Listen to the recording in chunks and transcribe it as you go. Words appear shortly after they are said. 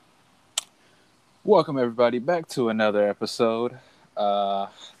Welcome everybody back to another episode. I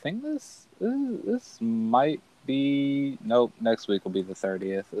think this might be nope. Next week will be the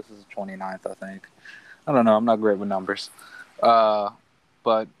 30th. This is the 29th, I think. I don't know. I'm not great with numbers. Uh,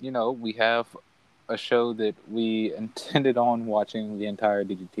 but we have a show that we intended on watching the entire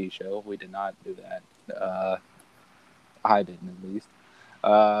DDT show. We did not do that. I didn't at least.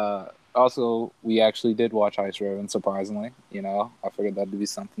 Also, we actually did watch Ice Ribbon. Surprisingly, I figured that'd be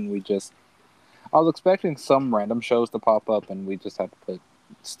something we just I was expecting some random shows to pop up, and we just had to put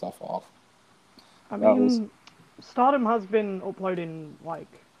stuff off. I That was mean, Stardom has been uploading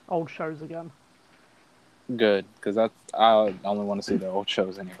old shows again. good because I only want to see the old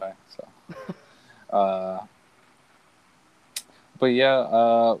shows anyway. Uh, but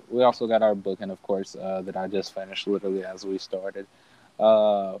yeah, we also got our booking, of course, that I just finished literally as we started.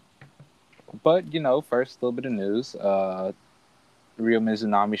 Uh, but first a little bit of news. Ryo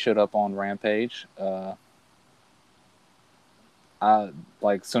Mizunami showed up on Rampage.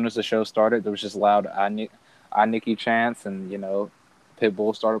 Like soon as the show started, there was just loud I Nikki chants, and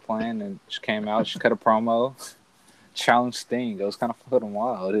Pitbull started playing, and she came out. She cut a promo, challenged Sting. It was kind of fucking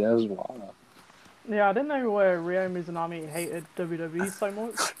wild. It was wild. Yeah, I didn't know where Ryo Mizunami hated WWE so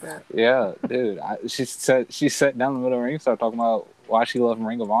much, but Yeah, dude. She sat down in the middle of the ring, started talking about why she loved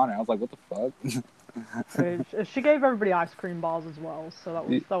Ring of Honor. I was like, what the fuck? she gave everybody ice cream bars as well, so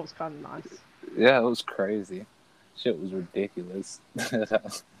that was kind of nice. Yeah, it was crazy. Shit was ridiculous.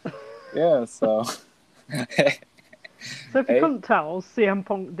 Yeah, so So if you hey, couldn't tell, CM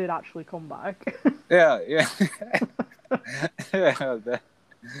Punk did actually come back. yeah. Yeah,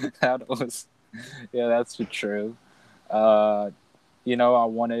 that was yeah, that's true. Uh, I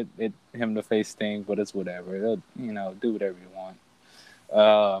wanted him to face Sting, but it's whatever. Do whatever you want.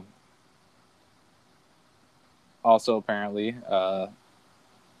 Uh, Also, apparently,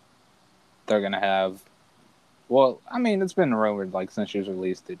 they're gonna have. Well, I mean, it's been rumored like since she was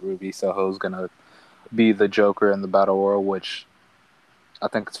released that Ruby Soho's gonna be the Joker in the Battle Royal, which I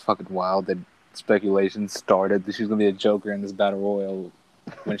think it's fucking wild that speculation started that she's gonna be a Joker in this Battle Royal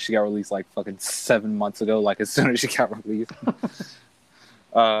when she got released like fucking 7 months ago. Like as soon as she got released.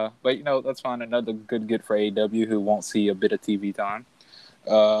 But that's fine. Another good get for AEW who won't see a bit of TV time.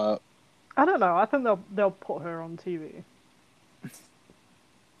 Uh, I don't know. I think they'll put her on TV.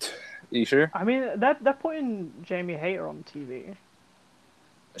 you sure? I mean, they're putting Jamie Hayter on TV.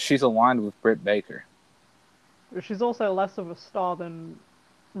 She's aligned with Britt Baker. She's also less of a star than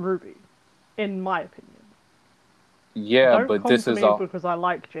Ruby, in my opinion. Yeah, Don't but come this for is me all. because I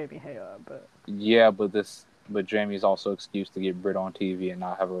like Jamie Hayter, but Yeah, but Jamie's also excuse to get Britt on TV and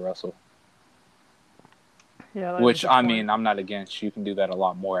not have her wrestle. yeah, that is a Which good I point. mean, I'm not against. You can do that a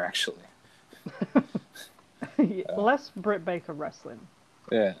lot more actually. Uh, Less Britt Baker wrestling.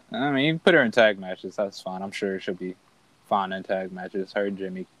 yeah, I mean, you can put her in tag matches. That's fine. I'm sure she'll be fine in tag matches. Her and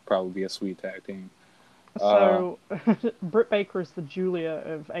Jimmy probably be a sweet tag team. Uh, So Britt Baker is the Julia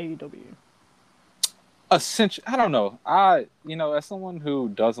of AEW. Essentially, I don't know. As someone who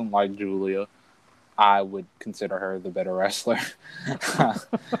doesn't like Julia, I would consider her the better wrestler.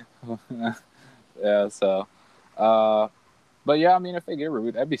 Yeah, so, uh, but yeah, I mean, if they get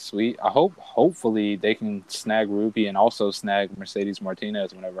Ruby, that'd be sweet. Hopefully, they can snag Ruby and also snag Mercedes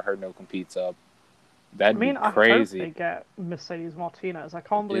Martinez whenever her no competes up. I That'd be mean, I hope they crazy, get Mercedes Martinez. I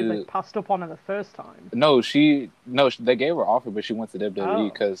can't believe they dude. passed up on her the first time. No, they gave her offer, but she went to WWE Oh,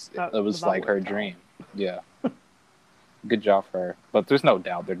 because that it well, was that like her worked out. dream. Yeah, good job for her. But there's no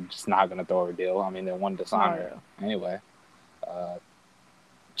doubt they're just not gonna throw her a deal. I mean, they wanted to sign Oh her yeah. anyway. Uh,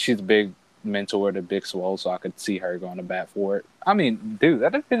 she's a big mentor to Big Swole, so I could see her going to bat for it. I mean, dude,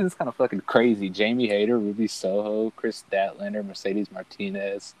 that division is kind of fucking crazy. Jamie Hayter, Ruby Soho, Chris Statlander, Mercedes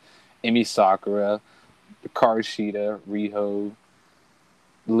Martinez, Emi Sakura, Hikaru Shida, Riho,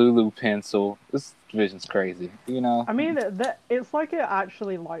 Lulu Pencil. This division's crazy. I mean, it's like it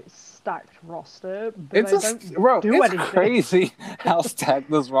actually like stacked roster, but It's they don't do it's anything. crazy how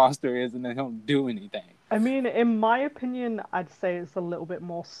stacked this roster is, and they don't do anything. I mean, in my opinion, I'd say it's a little bit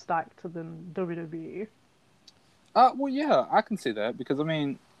more stacked than WWE. Well, yeah, I can see that because I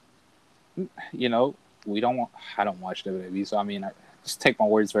mean, you know, we don't want. I don't watch WWE, so I mean, I just take my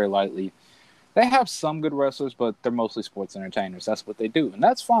words very lightly. They have some good wrestlers, but they're mostly sports entertainers. That's what they do, and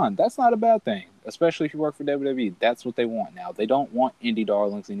that's fine. That's not a bad thing, especially if you work for WWE. That's what they want now. They don't want indie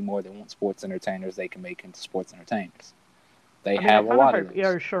darlings anymore. They want sports entertainers they can make into sports entertainers. They I mean, I have a kind of lot of hope those.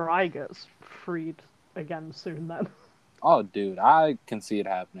 Io Shirai gets freed again soon then. Oh, dude, I can see it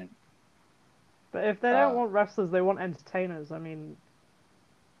happening. But if they don't Uh, want wrestlers, they want entertainers. I mean,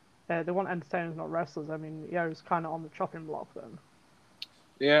 they want entertainers, not wrestlers. I mean, Io's kind of on the chopping block then.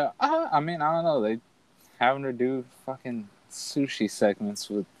 Yeah, I mean, I don't know. They having her do fucking sushi segments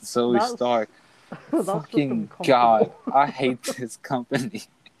with Zoe That's Stark. that's just Fucking God, uncomfortable. I hate this company.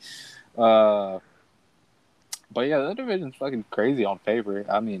 Uh, but yeah, that division's fucking crazy on paper.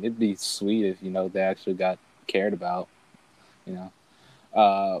 I mean, it'd be sweet if they actually got cared about. You know,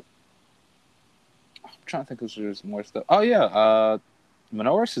 uh, I'm trying to think if there's more stuff. Oh yeah,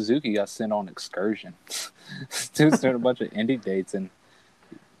 Minoru Suzuki got sent on excursion. Dude's doing a bunch of indie dates, and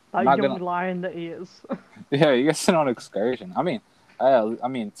I'm That not young gonna. lion that he is. Yeah, he got sent on excursion. I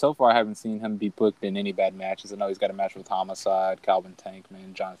mean, so far I haven't seen him be booked in any bad matches. I know he's got a match with Homicide, Calvin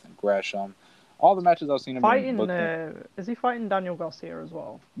Tankman, Jonathan Gresham. All the matches I've seen him been Fighting, booked in. is he fighting Daniel Garcia as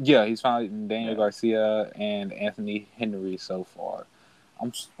well? Yeah, he's fighting Daniel Yeah. Garcia and Anthony Henry so far.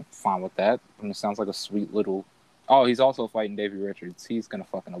 I'm fine with that. I mean, it sounds like a sweet little. Oh, he's also fighting Davey Richards. He's gonna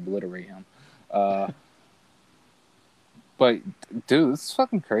fucking obliterate him. Uh, but dude, this is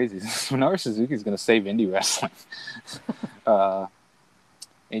fucking crazy. Minoru Suzuki's gonna save indie wrestling. uh,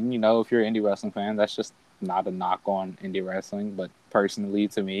 and if you're an indie wrestling fan, that's just not a knock on indie wrestling. But personally,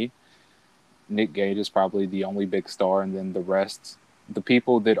 to me, Nick Gage is probably the only big star, and then the rest, the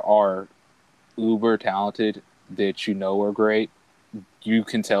people that are uber talented that are great, you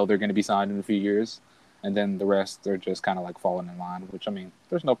can tell they're going to be signed in a few years, and then the rest are just kind of like falling in line. Which, I mean,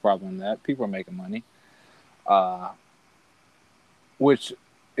 there's no problem in that. People are making money, which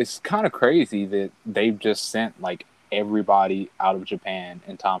is kind of crazy that they've just sent like everybody out of Japan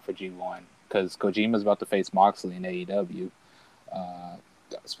in time for G1 because Kojima's about to face Moxley in AEW. Uh,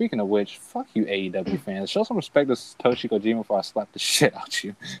 Speaking of which, fuck you AEW fans. Show some respect to Satoshi Kojima before I slap the shit out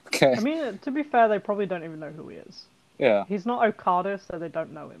you. Okay? I mean, to be fair, they probably don't even know who he is. Yeah. He's not Okada, so they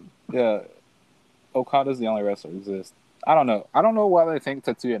don't know him. Yeah. Okada's the only wrestler who exists. I don't know. I don't know why they think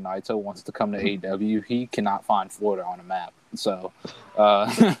Tetsuya Naito wants to come to AEW. He cannot find Florida on a map. So,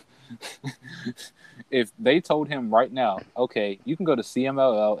 if they told him right now, okay, you can go to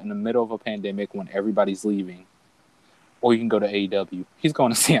CMLL in the middle of a pandemic when everybody's leaving, or you can go to AEW, he's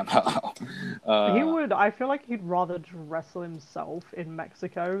going to CMLL. I feel like he'd rather just wrestle himself in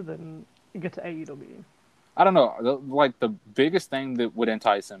Mexico than get to AEW. I don't know. Like, the biggest thing that would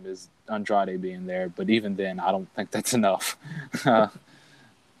entice him is Andrade being there, but even then, I don't think that's enough.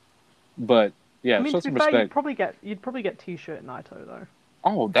 But yeah, I mean, show to be some fair, respect. you'd probably get T-shirt Naito though.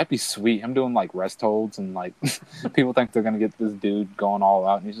 Oh, that'd be sweet. I'm doing like rest holds, and like people think they're gonna get this dude going all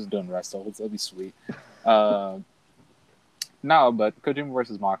out, and he's just doing rest holds. That'd be sweet. Uh, no, but Kojima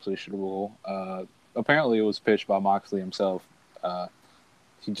versus Moxley should rule. Apparently, it was pitched by Moxley himself.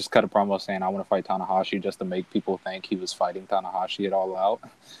 He just cut a promo saying, "I want to fight Tanahashi," just to make people think he was fighting Tanahashi at All Out.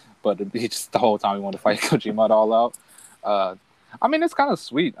 But he just the whole time he wanted to fight Kojima at All Out. I mean, it's kind of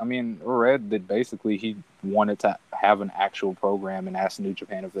sweet. I mean, I read that basically he wanted to have an actual program and asked New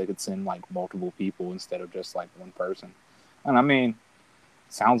Japan if they could send like multiple people instead of just like one person. And I mean,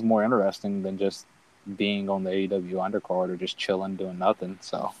 sounds more interesting than just being on the AEW undercard or just chilling doing nothing.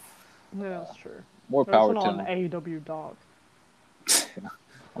 So Yeah, that's true. more But it's power not to on him. AEW Dark.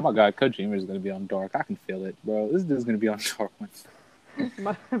 Oh my God, Kojima is going to be on Dark. I can feel it, bro. This dude's going to be on Dark one.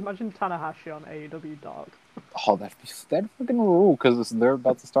 Imagine Tanahashi on AEW Dark. Oh, that'd fucking rule because they're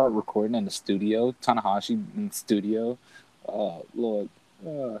about to start recording in the studio. Tanahashi in the studio. Oh Lord,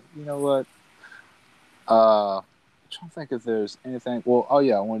 you know what? I'm trying to think if there's anything. Well, oh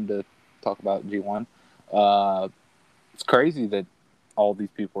yeah, I wanted to talk about G1. It's crazy that all these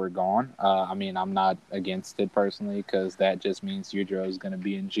people are gone. I mean, I'm not against it personally because that just means Yujiro is going to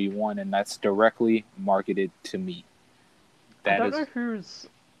be in G1, and that's directly marketed to me. I don't know who's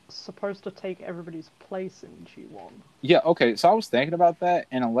supposed to take everybody's place in G1. Yeah, okay, so I was thinking about that,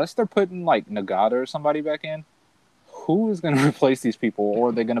 and unless they're putting, like, Nagata or somebody back in, who is going to replace these people, or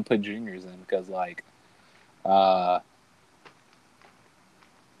are they going to put juniors in? Because, like, the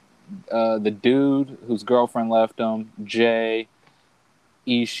dude whose girlfriend left him, Jay,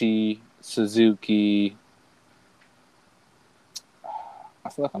 Ishii, Suzuki. I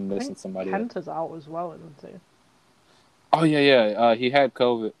feel like I'm missing somebody. Kenta's out as well, isn't he? Oh, yeah. He had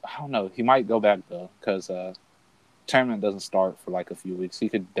COVID. I don't know. He might go back, though, because tournament doesn't start for like a few weeks. He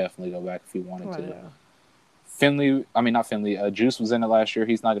could definitely go back if he wanted to. Yeah. Finley, I mean, not Finley. Juice was in it last year.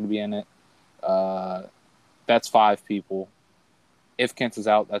 He's not going to be in it. That's 5 people. If Kent is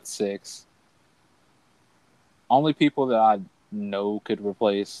out, that's 6. Only people that I know could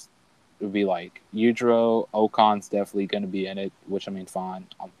replace would be like Yujiro. Okan's definitely going to be in it, which, I mean, fine.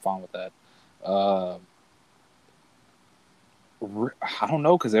 I'm fine with that. I don't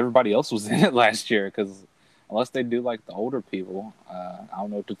know because everybody else was in it last year. Because unless they do like the older people, I don't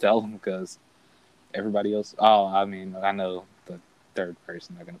know what to tell them because everybody else. Oh, I mean, I know the third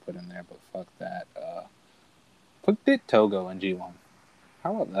person they're gonna put in there, but fuck that. Put Dick Togo in G1.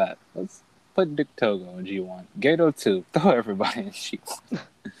 How about that? Let's put Dick Togo in G1. Gato 2. Throw everybody in G1.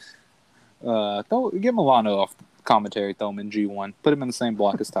 Get Milano off commentary. Throw him in G1. Put him in the same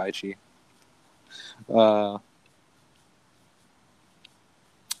block as Taichi.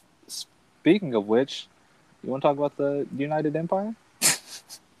 Speaking of which, you want to talk about the United Empire?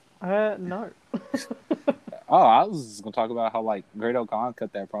 No. Oh, I was just gonna talk about how like Great Khan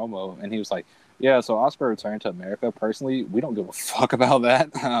cut that promo, and he was like, "Yeah, so Oscar returned to America. Personally, we don't give a fuck about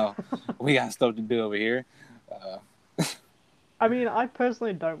that. We got stuff to do over here." I mean, I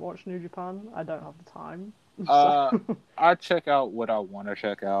personally don't watch New Japan. I don't have the time. Uh, So. I check out what I want to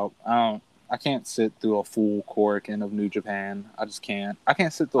check out. I can't sit through a full Korakuen of New Japan. I just can't. I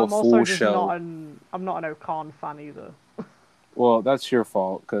can't sit through I'm a also full just show. I'm not an Okan fan either. Well, that's your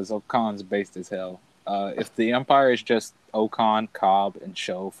fault because Okan's based as hell. If the Empire is just Okan, Cobb, and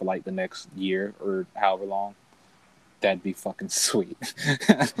Show for like the next year or however long, that'd be fucking sweet.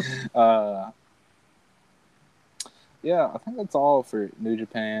 Yeah, I think that's all for New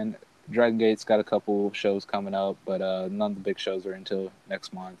Japan. Dragon Gate's got a couple shows coming up, but none of the big shows are until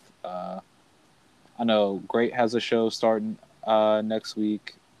next month. I know Great has a show starting next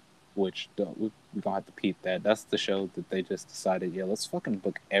week, which we're gonna have to peep that. That's the show that they just decided, yeah, let's fucking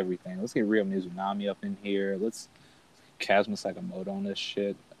book everything. Let's get Real Mizunami up in here. Let's Kazuma Sakamoto on this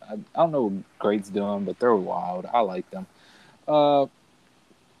shit. I don't know what Great's doing, but they're wild. I like them. I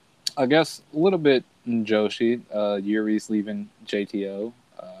guess a little bit in Joshi. Yuri's leaving JTO.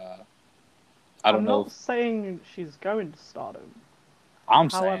 I don't I'm know. not saying she's going to Stardom.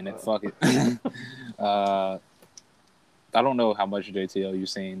 I'm However, saying it. Fuck it. I don't know how much JTL you've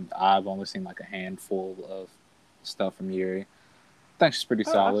seen. I've only seen like a handful of stuff from Yuri. I think she's pretty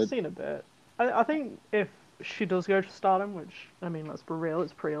I've solid. seen a bit. I think if she does go to Stardom, which I mean, let's be real,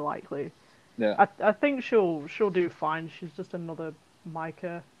 it's pretty likely. Yeah. I think she'll do fine. She's just another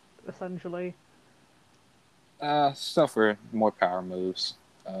Micah, essentially. Stuff for more power moves.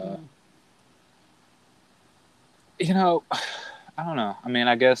 Mm. You know, I don't know. I mean,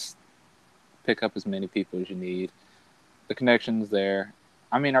 I guess pick up as many people as you need. The connection's there.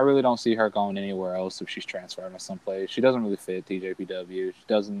 I mean, I really don't see her going anywhere else if she's transferring to someplace. She doesn't really fit TJPW. She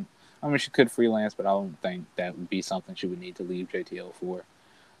doesn't. I mean, she could freelance, but I don't think that would be something she would need to leave JTO for.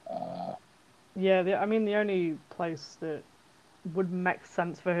 Yeah, I mean, the only place that would make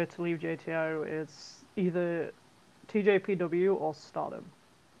sense for her to leave JTO is either TJPW or Stardom.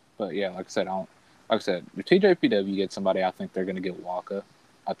 But yeah, like I said, I don't. Like I said, if TJPW gets somebody, I think they're going to get Waka.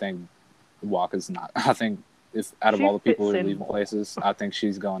 I think Waka's not. I think if out of She all the people fits who are in leaving more. places, I think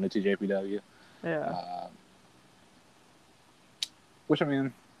she's going to TJPW. Yeah. Which I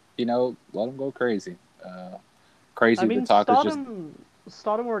mean, let them go crazy. Crazy I that mean, Taka's just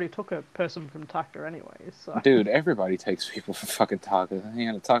Stardom already took a person from Taka anyway, so. dude. Everybody takes people from fucking Taka.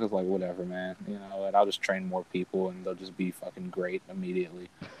 Taka's like whatever, man. You know what? I'll just train more people and they'll just be fucking great immediately.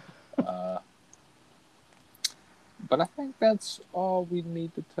 But I think that's all we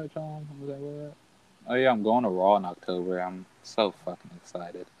need to touch on. Was that what? Oh yeah, I'm going to Raw in October. I'm so fucking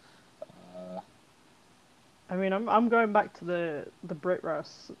excited. I mean, I'm going back to the Brit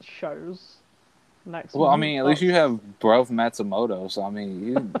Wres shows next Well, I month. mean, at least you have Bruv Matsumoto. So I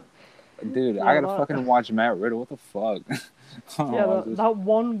mean, dude, I Yeah, gotta fucking watch Matt Riddle. What the fuck? that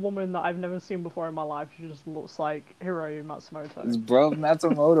one woman that I've never seen before in my life. She just looks like Hiroyu Matsumoto. It's Bruv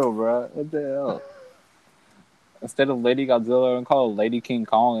Matsumoto, bro. What the hell? Instead of Lady Godzilla, I'm called Lady King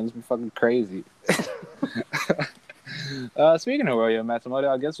Kong. It's fucking crazy. Speaking of Hiroyu Matsumoto,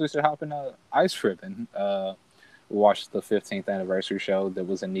 I guess we should hop in Ice Ribbon. Watched the 15th anniversary show that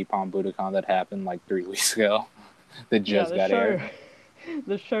was in Nippon Budokan that happened like 3 weeks ago. That just got aired.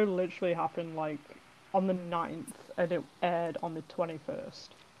 The show literally happened like on the 9th and it aired on the 21st.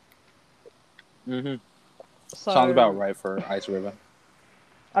 Mm-hmm. So, Sounds about right for Ice Ribbon.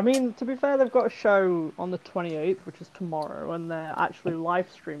 I mean, to be fair, they've got a show on the 28th, which is tomorrow, and they're actually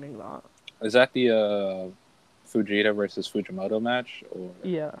live streaming that. Is that the Fujita versus Fujimoto match? Or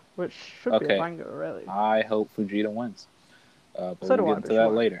Yeah, which should be a banger, really. I hope Fujita wins. But So we'll get into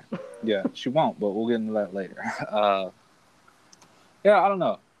that later. Yeah, she won't, but we'll get into that later. Yeah, I don't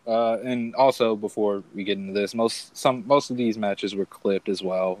know. And also, before we get into this, most of these matches were clipped as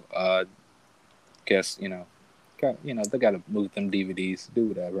well. Guess they got to move them DVDs, do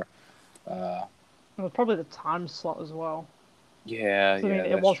whatever. It was probably the time slot as well. Yeah, I mean, that's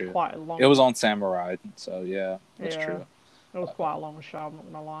it was true. quite a long. It was on Samurai, so yeah, that's true. It was quite a long show. I'm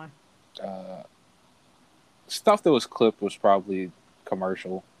not gonna lie. Stuff that was clipped was probably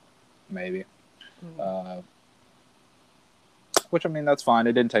commercial, maybe. which I mean that's fine.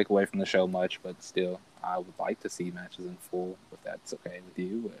 It didn't take away from the show much, but still, I would like to see matches in full. If that's okay with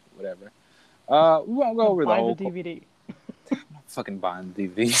you, but whatever. We won't go over the Buy whole. the DVD. I'm not fucking buying the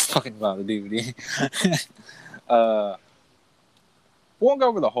DVD. Fucking buying the DVD. uh, we won't go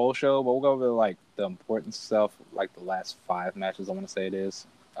over the whole show, but we'll go over like the important stuff, like the last 5 matches. I want to say it is.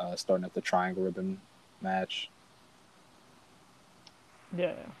 Starting at the Triangle Ribbon match.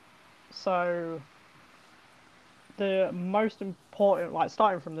 Yeah. So the most important, like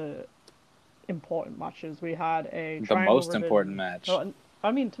starting from the important matches, we had a The Triangle most Ribbon... important match. Oh,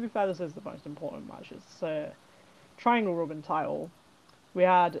 I mean, to be fair, this is the most important match. It's a Triangle Ribbon title. We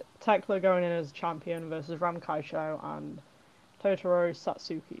had Tekla going in as champion versus Ram Kaicho and Totoro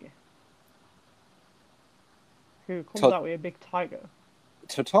Satsuki, who comes out with a big tiger.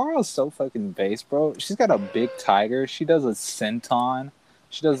 Totoro's so fucking base, bro. She's got a big tiger. She does a senton.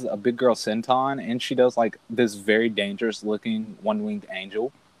 She does a big girl senton, and she does like this very dangerous looking one-winged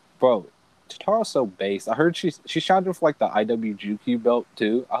angel. Bro, Totoro's so base. I heard she shot her for like the IWGP belt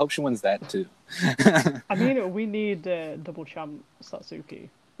too. I hope she wins that too. I mean, we need double champ Satsuki.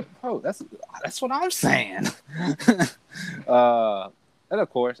 Bro, that's what I'm saying. And of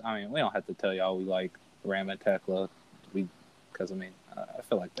course, I mean, we don't have to tell y'all we like Ram and Tekla. Because I mean, I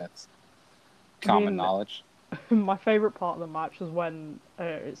feel like that's common knowledge. My favorite part of the match was when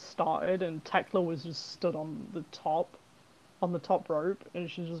it started and Tekla was just stood on the top rope, and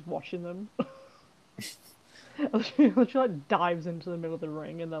she's just watching them. she like dives into the middle of the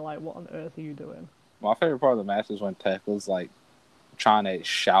ring, and they're like, "What on earth are you doing?" My favorite part of the match is when Tekla's like trying to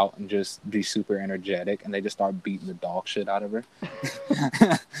shout and just be super energetic, and they just start beating the dog shit out of her.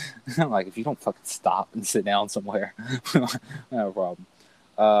 I'm like, if you don't fucking stop and sit down somewhere, no problem.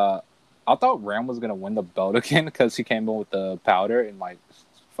 I thought Ram was gonna win the belt again because he came in with the powder and like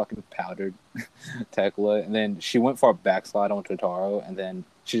fucking powdered Tekla, and then she went for a backslide on Totoro, and then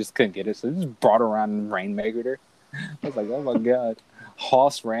she just couldn't get it, so they just brought her around and rainmakered her. I was like, oh my god,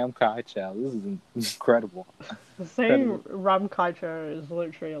 Hoss Ram Kaicho, this is incredible. The same Ram Kaicho is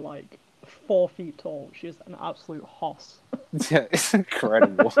literally like 4 feet tall. She's an absolute hoss. Yeah, it's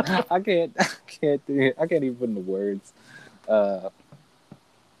incredible. I can't even put into words.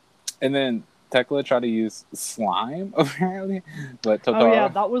 And then Tekla tried to use slime apparently, but Totoro. Oh yeah,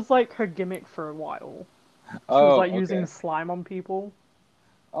 that was like her gimmick for a while. She was like using slime on people.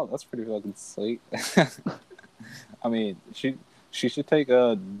 Oh, that's pretty fucking sweet. I mean, she should take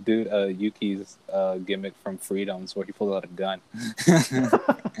Yuki's gimmick from Freedoms where he pulls out a gun.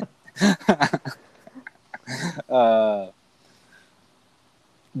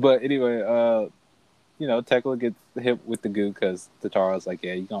 But anyway, you know, Tekla gets hit with the goo because Totoro's like,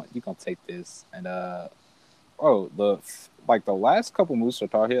 yeah, you gonna take this, and the last couple moves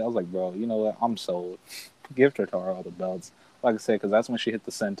Totoro hit, I was like, bro, you know what, I'm sold. Give Totoro all the belts, like I said, because that's when she hit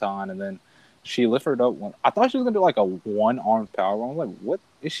the senton, and then she lifted up one. I thought she was gonna do like a one-armed power. I was like, what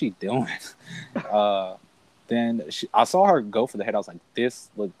is she doing? Then I saw her go for the head. I was like, this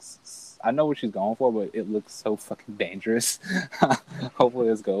looks. I know what she's going for, but it looks so fucking dangerous. Hopefully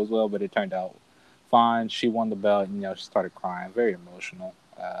this goes well, but it turned out fine. She won the belt, and she started crying, very emotional.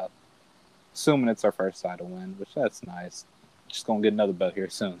 Assuming it's her first title win, which that's nice. She's gonna get another belt here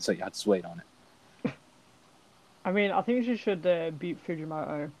soon, so y'all just wait on it. I mean, I think she should beat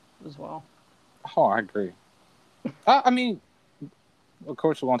Fujimoto as well. Oh, I agree. I mean, of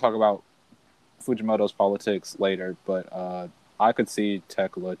course, we're gonna talk about Fujimoto's politics later, but I could see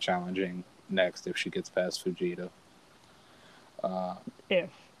Tekla challenging next if she gets past Fujita.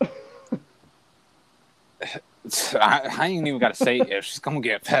 If. I ain't even got to say if. She's going to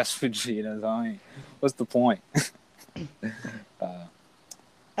get past Fujita. So what's the point?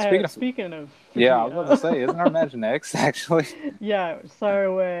 Speaking of Fujita, yeah, I was about to say, isn't our match next, actually? Yeah,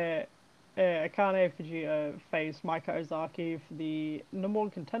 so Akane Fujita faced Maika Ozaki for the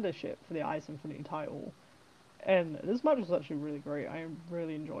 #1 contendership for the Ice Infinity title. And this match was actually really great. I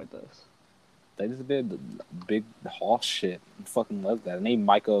really enjoyed this. They just did big horse shit. I fucking love that. I need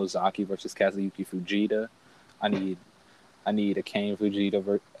Maika Ozaki versus Kazuyuki Fujita. I need Akane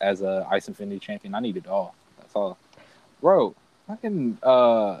Fujita as a Ice Infinity champion. I need it all. That's all. Bro, fucking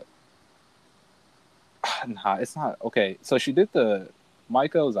nah, it's not okay. So she did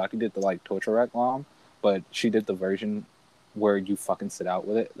Maika Ozaki did the like torture rack bomb, but she did the version where you fucking sit out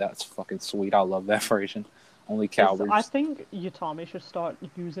with it. That's fucking sweet. I love that version. Only cowards. I think Utami should start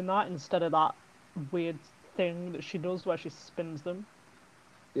using that instead of that weird thing that she does where she spins them.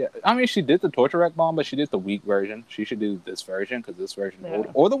 Yeah, I mean, she did the torture rack bomb, but she did the weak version. She should do this version because this version old.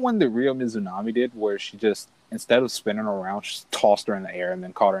 Or the one that Ryo Mizunami did where she just, instead of spinning her around, she just tossed her in the air and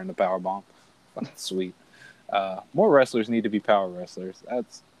then caught her in the power bomb. Fucking sweet. More wrestlers need to be power wrestlers.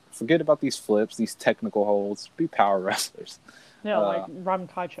 That's forget about these flips, these technical holds. Be power wrestlers. Yeah, like Ram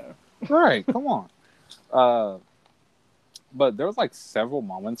Kaicho. Right, come on. Uh, but there was like several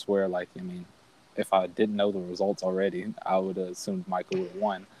moments where, like, I mean, if I didn't know the results already, I would have assumed Michael would have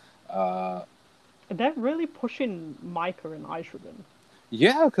won. Uh, They're really pushing Micah and Aishrubin.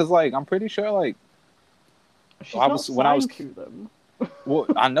 yeah, because like I'm pretty sure like She's not signed to them. Well,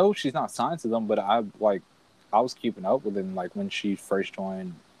 I know she's not signed to them, but I was keeping up with them like when she first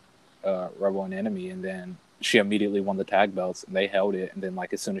joined Rebel and Enemy, and then she immediately won the tag belts, and they held it, and then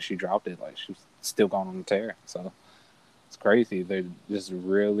like as soon as she dropped it, like she was still going on the tear. So it's crazy. They're just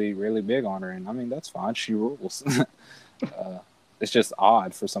really, really big on her, and I mean that's fine. She rules. It's just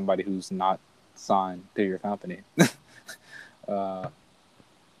odd for somebody who's not signed to your company. uh,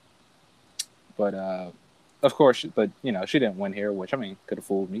 but of course, but you know she didn't win here, which I mean could have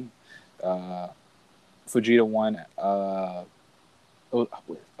fooled me. Fujita won.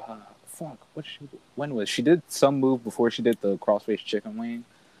 Fuck. When was she did some move before she did the crossface chicken wing?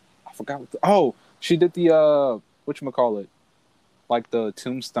 I forgot. She did the whatchamacallit, like the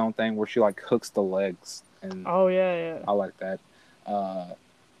tombstone thing where she like hooks the legs. And oh yeah. I like that.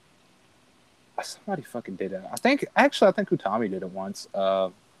 Somebody fucking did it. I think Utami did it once.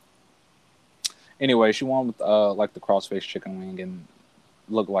 Anyway, she won with like the crossface chicken wing and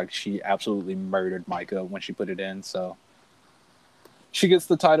looked like she absolutely murdered Micah when she put it in. So she gets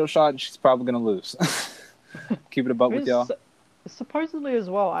the title shot and she's probably gonna lose. Keep it a buck with y'all. Supposedly as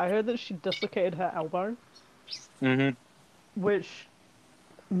well, I heard that she dislocated her elbow. Mm-hmm. Which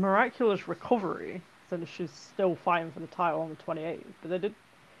miraculous recovery, since she's still fighting for the title on the 28th.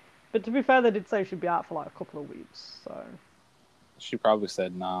 But to be fair, they did say she'd be out for like a couple of weeks. So she probably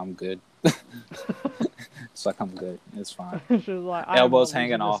said, "Nah, I'm good." It's like I'm good. It's fine. She was like, elbows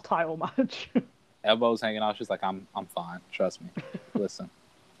hanging off. Title match. Elbows hanging off. She's like, I'm fine. Trust me. Listen,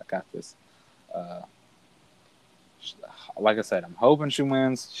 I got this. Like I said, I'm hoping she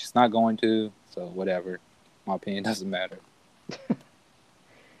wins. She's not going to, so whatever. My opinion doesn't matter.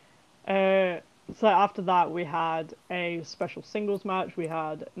 So after that, we had a special singles match. We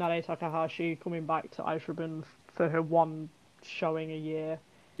had Nanae Takahashi coming back to Aishrubin for her one showing a year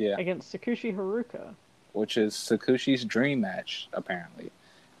against Sakushi Haruka. Which is Sakushi's dream match, apparently.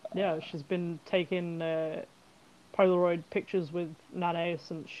 Yeah, she's been taking Polaroid pictures with Nanae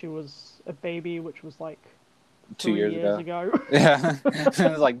since she was a baby, which was like 2 years ago. Yeah, it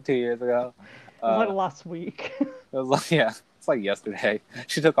was like 2 years ago. It was like last week. It was like, yeah, it's like yesterday.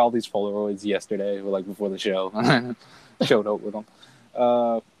 She took all these Polaroids yesterday, like before the show, showed up with them.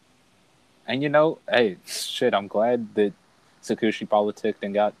 And you know, hey, shit, I'm glad that Sakushi politicked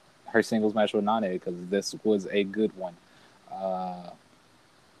and got her singles match with Nanae because this was a good one.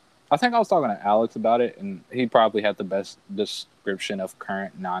 I think I was talking to Alex about it, and he probably had the best description of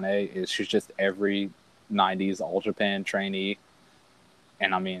current Nanae. Is she's just every 90s All Japan trainee.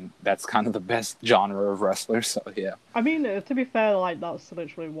 And I mean, that's kind of the best genre of wrestler, so yeah. I mean, to be fair, like, that's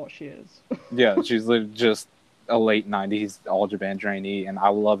literally what she is. Yeah, she's just a late 90s All Japan trainee, and I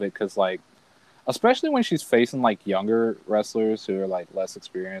love it because, like, especially when she's facing, like, younger wrestlers who are, like, less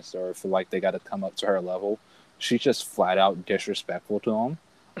experienced or feel like they got to come up to her level, she's just flat out disrespectful to them.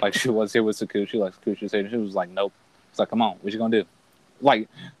 Like, she was here with Sakushi, like, Sakushi said, she was like, nope. It's like, come on, what you gonna do? Like,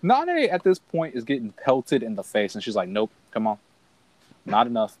 Nanae at this point is getting pelted in the face, and she's like, nope, come on. Not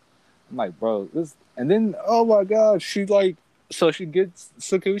enough. I'm like, bro, this. And then, oh my god, she like, so she gets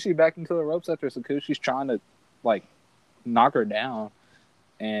Sakushi back into the ropes after Sakushi's trying to, like, knock her down.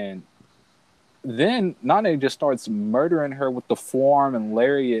 And then Nanae just starts murdering her with the forearm and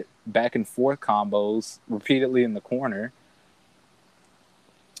lariat back and forth combos repeatedly in the corner.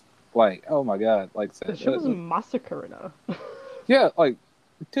 Like, oh my god. Like, she was massacring her. Yeah, like,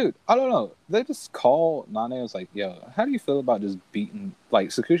 dude, I don't know. They just call Nanae. I was like, yo, how do you feel about just beating? Like,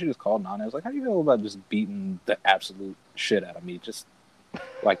 Sakushi just called Nanae. I was like, how do you feel about just beating the absolute shit out of me? Just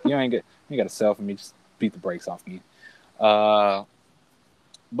like you ain't got to sell for me. Just beat the brakes off me. But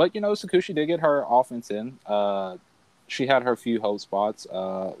you know, Sakushi did get her offense in. She had her few hold spots.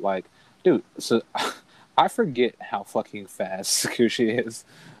 Like, dude, so I forget how fucking fast Sakushi is.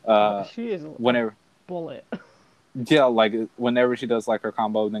 She is whenever bullet. Yeah, like whenever she does like her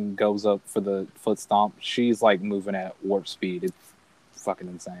combo and then goes up for the foot stomp, she's like moving at warp speed. It's fucking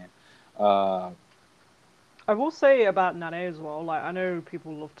insane. I will say about Nanae as well, like, I know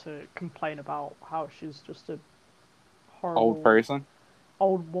people love to complain about how she's just a horrible old person,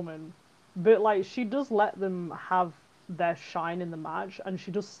 old woman, but like, she does let them have their shine in the match, and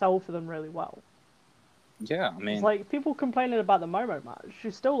she does sell for them really well. Yeah, I mean, it's like people complaining about the Momo match,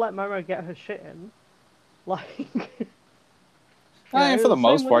 she still let Momo get her shit in. Like, I mean, it for the was the same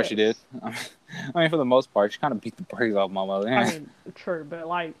most with part, she did. this. I mean, for the most part, she kind of beat the brakes off my mother. I Yeah, mean, true, but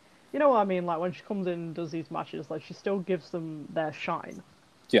like, you know what I mean? Like when she comes in and does these matches, like she still gives them their shine.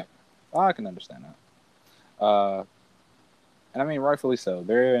 yeah, I can understand that. And I mean, rightfully so.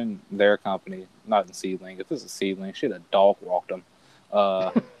 They're in their company, not in Seedling. If this is Seedling, she'd have dog walked them.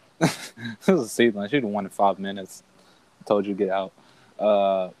 If this is Seedling, she'd have won in 5 minutes. Told you to get out.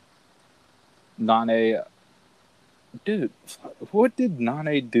 Uh, Nane, dude, what did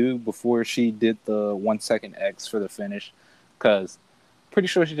Nane do before she did the 1 second X for the finish? Because pretty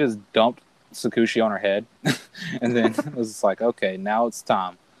sure she just dumped Sakushi on her head, and then it was just like, okay, now it's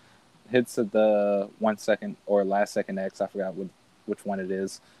time. Hits at the 1 second or last second X. I forgot which one it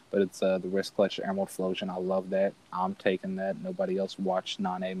is, but it's the wrist clutch Emerald Flosion. I love that. I'm taking that. Nobody else watched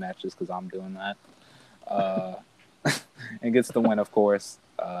Nane matches because I'm doing that. Uh, and gets the win, of course.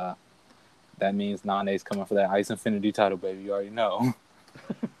 That means Nane's coming for that Ice Infinity title, baby. You already know.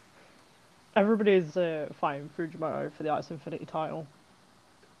 Everybody's fighting Fujimoto for the Ice Infinity title.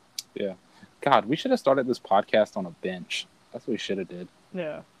 Yeah. God, we should have started this podcast on a bench. That's what we should have did.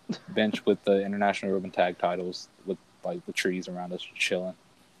 Yeah. Bench with the International Urban Tag titles with like the trees around us chilling.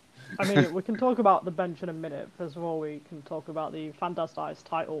 I mean, we can talk about the bench in a minute. First of all, we can talk about the Fantastic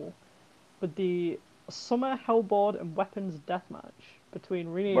Title with the Summer Hellboard and Weapons Deathmatch between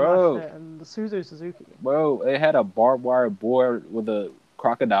Rini Bro, Yamashita and Suzu Suzuki. bro, they had a barbed wire board with a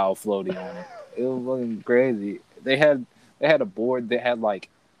crocodile floating on it. It was looking crazy. They had a board that had like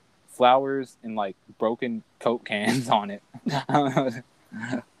flowers and like broken Coke cans on it.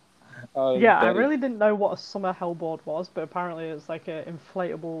 Yeah, I Betty. really didn't know what a Summer Hellboard was, but apparently it's like an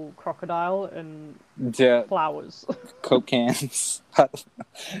inflatable crocodile and Yeah, flowers. Coke cans.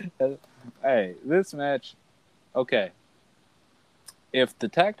 Hey, this match. Okay, if the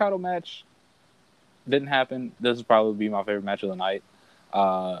tag title match didn't happen, this would probably be my favorite match of the night.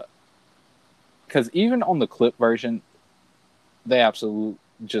 Because even on the clip version, they absolutely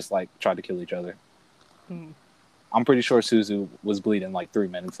just like tried to kill each other. Hmm. I'm pretty sure Suzu was bleeding like 3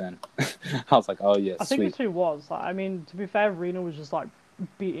 minutes in. I was like, oh yeah, I think sweet. the two was. Like, I mean, to be fair, Rena was just like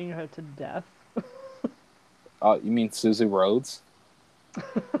beating her to death. Oh, you mean Suzu Rhodes?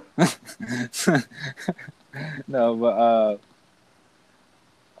 No, but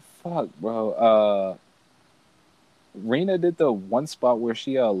fuck, bro. Rena did the one spot where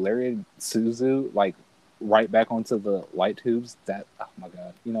she lariated Suzu like right back onto the light tubes. That, oh my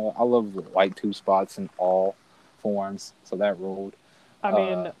god, I love the light tube spots in all forms, so that ruled. I Uh,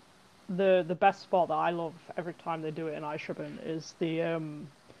 mean, the best spot that I love every time they do it in Ice is the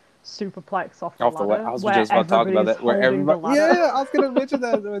superplex off the Off the ladder I was where just about to talk about everybody's that. Where holding the everybody, ladder. yeah, I was gonna mention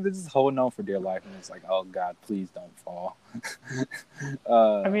that. They're just holding on for dear life, and it's like, oh god, please don't fall.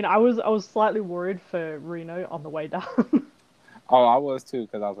 I mean, I was slightly worried for Reno on the way down. Oh, I was too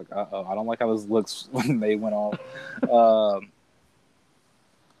because I was like, oh, I don't like how this looks when they went off. Um,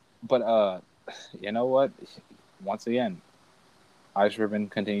 but you know what? Once again, Ice Ribbon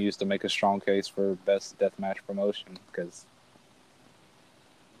continues to make a strong case for best deathmatch promotion because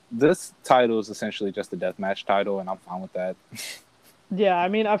this title is essentially just a deathmatch title, and I'm fine with that. Yeah, I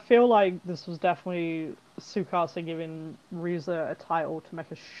mean, I feel like this was definitely Sukasa giving Riza a title to make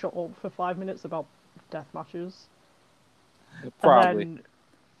us shut up for 5 minutes about death matches. And Probably. then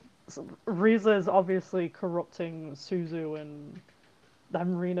Riza is obviously corrupting Suzu, and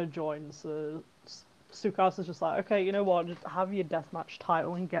then Rina joins. Sukasa's just like, okay, you know what? Just have your deathmatch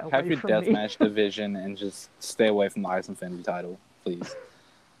title and get Have away your from me. deathmatch division and just stay away from the Ice Infinity title, please.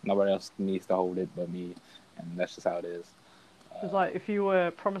 Nobody else needs to hold it but me, and that's just how it is. It's like, if you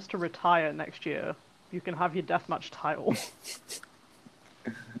were promised to retire next year, you can have your deathmatch title.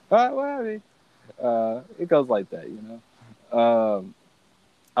 Well, I mean, it goes like that,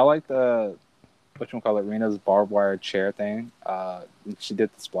 I like the whatchamacallit, Rena's barbed wire chair thing. She did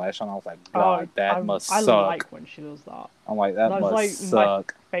the splash on. I was like, Oh, God, that I must I suck. like when she does that. I'm like, that That's must like my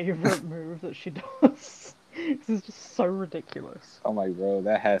suck. favorite move that she does. It's just so ridiculous. I'm like, bro,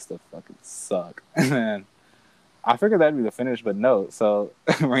 that has to fucking suck. And then I figured that'd be the finish, but no. So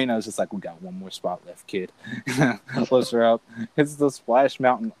Rena's just like, we got one more spot left, kid. Lifts her up, hits the splash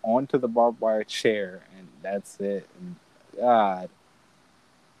mountain onto the barbed wire chair, and that's it. And God,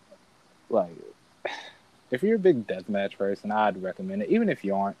 like, if you're a big deathmatch person, I'd recommend it. Even if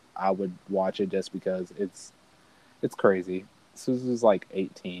you aren't, I would watch it just because it's crazy. Suzu's like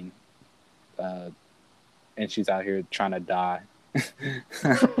 18, uh, and she's out here trying to die.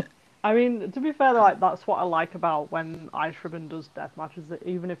 I mean, to be fair, like that's what I like about when Ice Ribbon does death matches. That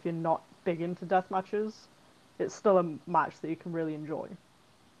even if you're not big into death matches, it's still a match that you can really enjoy.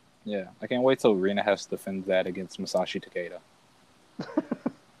 Yeah, I can't wait till Rina has to defend that against Masashi Takeda.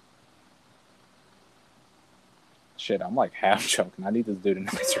 Shit, I'm like half joking. I need this dude in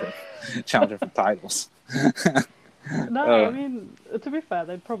the next room challenging for titles. No, I uh, mean, to be fair,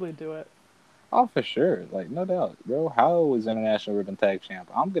 they'd probably do it. oh, for sure. Like, no doubt. Bro, How is International Ribbon Tag Champ?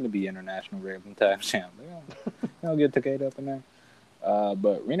 I'm going to be International Ribbon Tag Champ. They don't get Takeda up in there.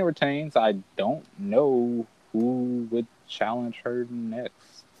 But Rena retains. I don't know who would challenge her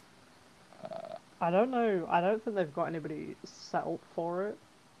next. I don't know. I don't think they've got anybody set up for it.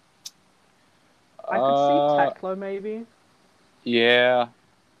 I could see Uh, Tekla maybe. yeah.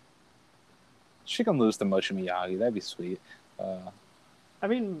 She can lose to Mochi Miyagi. That'd be sweet. Uh, I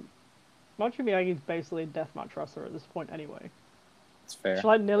mean, Mochi Miyagi's basically a deathmatch wrestler at this point anyway. it's fair. She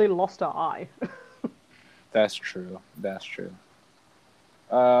like nearly lost her eye. That's true. That's true.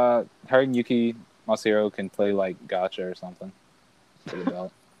 Her and Yuki Masahiro can play like gotcha or something for the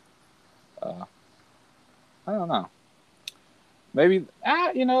belt. Uh, I don't know. Maybe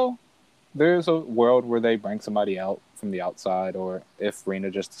there's a world where they bring somebody out from the outside, or if Rena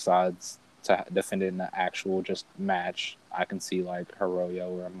just decides to defend it in an actual just match, I can see like Hiroyo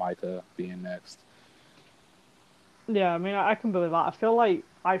or Maika being next. Yeah, I mean, I can believe that. I feel like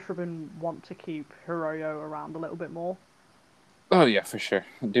Aisha want to keep Hiroyo around a little bit more. Oh yeah, for sure,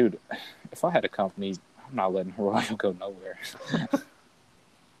 dude. If I had a company, I'm not letting Hiroyo go nowhere.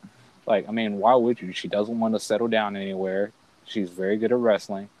 Like, I mean, why would you? She doesn't want to settle down anywhere. She's very good at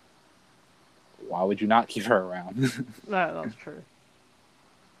wrestling. Why would you not keep her around? No, that's true.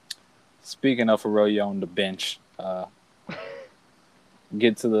 Speaking of Hiroyo on the bench,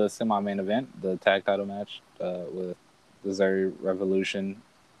 get to the semi-main event, the tag title match with the Zuri Revolution,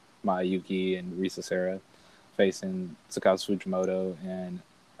 Mayuki and Risa Sera facing Tsukasa Fujimoto and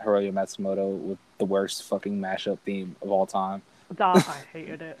Hiroyo Matsumoto with the worst fucking mashup theme of all time. That I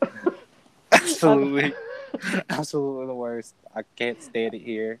hated it. Absolutely. Absolutely the worst. I can't stand it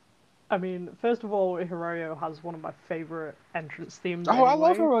here. I mean, first of all, Hiroyo has one of my favorite entrance themes Oh, I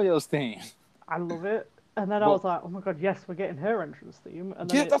love anyway. Hiroyo's theme. I love it. And then I But was like, oh my god, yes, we're getting her entrance theme. And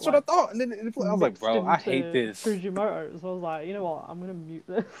then yeah, it that's what I like thought. And then I was like, mixed bro, I hate into this. Fujimoto. So I was like, you know what, I'm gonna mute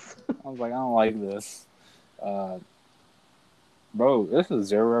this. I was like, I don't like this. Uh, Bro, this is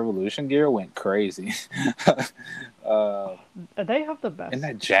Zero Revolution gear went crazy. uh, They have the in best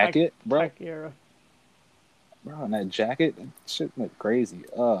that jacket, bro. tech era. Bro, in that jacket, that shit went crazy.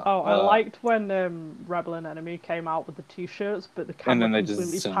 Oh, I liked when Rebel and Enemy came out with the t-shirts, but the And camera then they just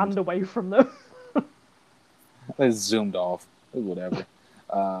completely zoomed. panned away from them. They zoomed off. Whatever.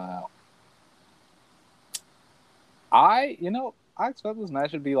 Uh, I expect this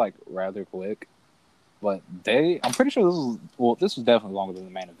match to be like rather quick, but I'm pretty sure this was definitely longer than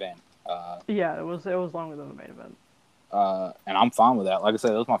the main event. Yeah, it was longer than the main event. And I'm fine with that. Like I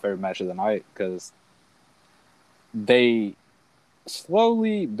said, it was my favorite match of the night because they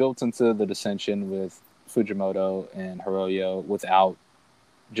slowly built into the dissension with Fujimoto and Hiroyo without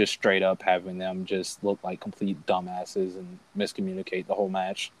just straight up having them just look like complete dumbasses and miscommunicate the whole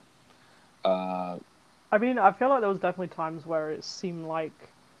match. I mean, I feel like there was definitely times where it seemed like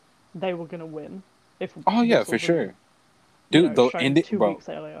they were gonna win if Oh yeah, this for wasn't, sure, dude. The shown ending, two bro. weeks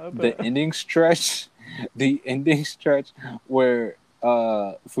earlier. The But ending stretch, the ending stretch where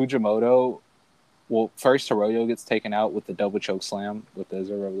Fujimoto, well, first Hiroyo gets taken out with the double choke slam with the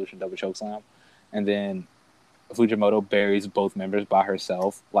Zero Revolution double choke slam, and then Fujimoto buries both members by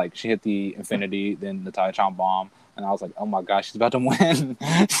herself. Like she hit the Infinity, then the Taichan bomb, and I was like, "Oh my gosh, she's about to win!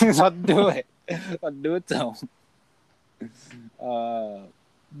 She's about to do it! About to do it to him."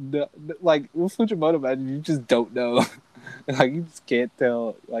 Like with Fujimoto, man, you just don't know. Like you just can't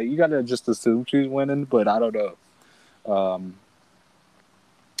tell. Like you gotta just assume she's winning, but I don't know.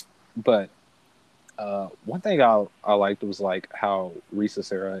 But one thing I liked was like how Risa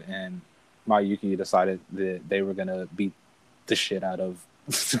Sera and Mayuki decided that they were gonna beat the shit out of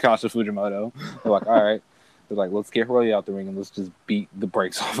Tsukasa Fujimoto. They're like, all right. They're like, let's get Hiroyo out the ring and let's just beat the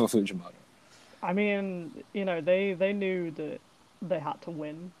brakes off of Fujimoto. I mean, they knew that they had to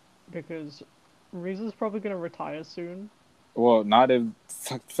win because Riza's probably gonna retire soon. Well, not if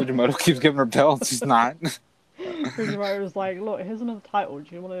Fujimoto keeps giving her belts. He's not. Fujimoto was like, look, here's another title.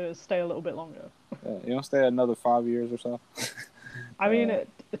 Do you want to stay a little bit longer? You don't stay another 5 years or so. I mean,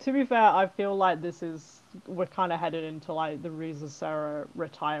 to be fair, I feel like we're kind of headed into like the Riza Sarah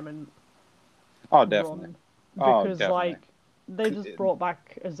retirement Oh, definitely. run Oh, because definitely. like they just brought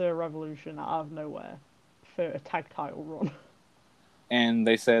back Azure Revolution out of nowhere for a tag title run. And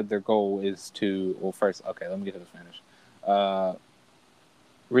they said their goal is to. Well, first, okay, let me get to the finish.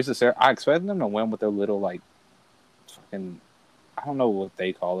 Risa Sarah, I expected them to win with their little like fucking. I don't know what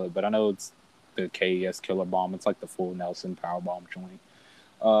they call it, but I know it's the KES Killer Bomb. It's like the full Nelson Power Bomb joint.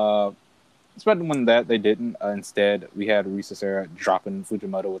 Especially when that they didn't. Instead, we had Risa Sera dropping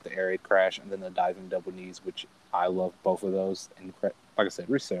Fujimoto with the air raid crash and then the diving double knees, which I love both of those. And like I said,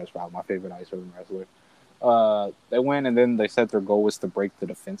 Risa Sera is probably my favorite Ice Ribbon wrestler. They win, and then they said their goal was to break the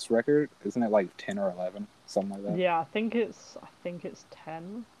defense record. Isn't it like 10 or 11, something like that? Yeah, I think it's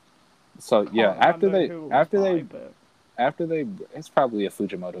 10. So yeah, Can't remember who it was by, but after they, it's probably a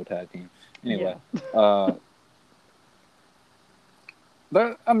Fujimoto tag team. Anyway, yeah.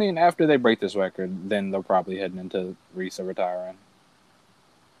 I mean, after they break this record, then they're probably heading into Risa retiring.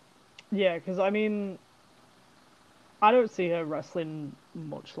 Yeah, because I mean, I don't see her wrestling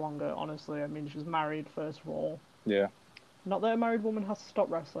much longer, honestly. I mean, she's married, first of all. Yeah. Not that a married woman has to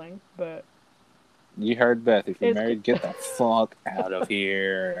stop wrestling, but... You heard Beth. If you're married, get the fuck out of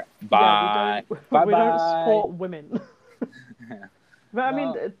here. Bye. Yeah, Bye. We don't support women. Yeah. But I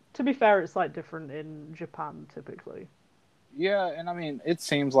mean, to be fair, it's like different in Japan, typically. Yeah, and I mean, it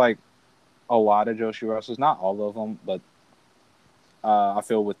seems like a lot of Joshi wrestlers, not all of them, but I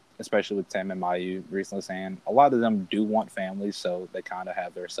feel especially with Tam and Mayu recently saying, a lot of them do want families, so they kind of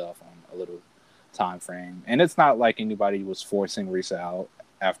have their stuff on a little time frame. And it's not like anybody was forcing Risa out.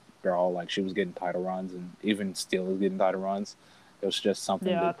 After all, like, she was getting title runs, and even still is getting title runs. It was just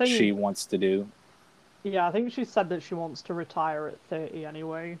something that she wants to do. Yeah, I think she said that she wants to retire at 30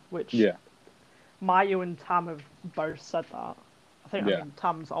 anyway, which Mayu and Tam have both said that. I mean,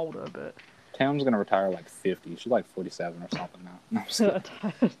 Tam's older, but... Tam's going to retire like 50. She's like 47 or something now. No,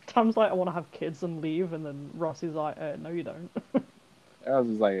 Tam's like, I want to have kids and leave, and then Rossi's like, no, you don't. I was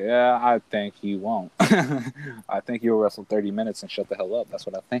just like, yeah, I think you won't. I think you'll wrestle 30 minutes and shut the hell up. That's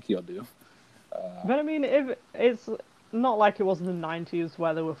what I think you'll do. But I mean, if it's not like it was in the 90s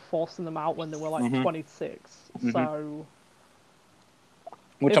where they were forcing them out when they were like 26. So...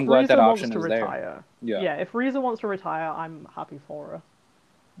 Which I'm glad that option is there. Yeah, if Risa wants to retire, I'm happy for her.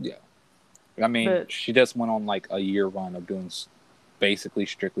 Yeah. I mean, she just went on like a year run of doing basically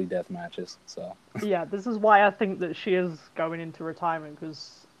strictly death matches. So yeah, this is why I think that she is going into retirement,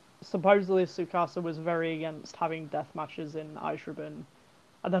 because supposedly Tsukasa was very against having death matches in Ice Ribbon,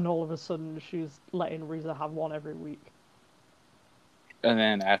 and then all of a sudden she's letting Risa have one every week. And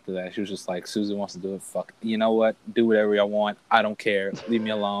then after that, she was just like, Susan wants to do it. Fuck, you know what? Do whatever I want. I don't care. Leave me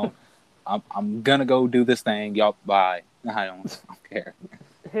alone. I'm gonna go do this thing. Y'all, bye. I don't care.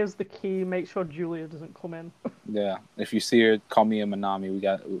 Here's the key: make sure Julia doesn't come in. Yeah, if you see her, call me a Manami. We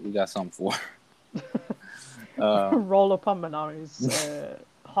got something for her. Roll up on Manami's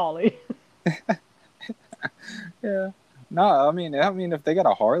Harley. Yeah. No, I mean, if they got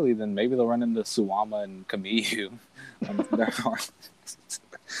a Harley, then maybe they'll run into Suwama and Kamiyu on their Harleys.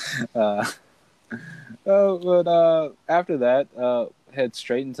 But after that, head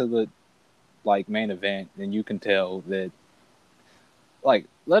straight into the main event, and you can tell that,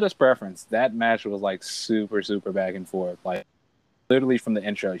 let us preference that match was super back and forth. Like, literally from the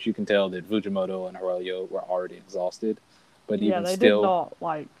intros, you can tell that Fujimoto and Hiroyo were already exhausted. But even they still, did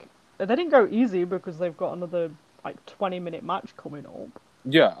not they didn't go easy because they've got another 20-minute match coming up.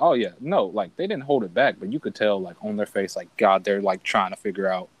 Yeah. Oh yeah. No, they didn't hold it back, but you could tell on their face, God, they're trying to figure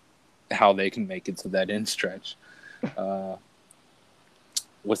out how they can make it to that end stretch. With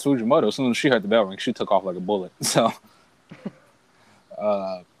Fujimoto, as soon as she heard the bell ring, she took off like a bullet. So,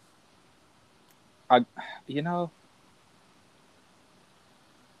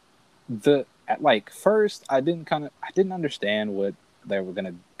 first I didn't understand what they were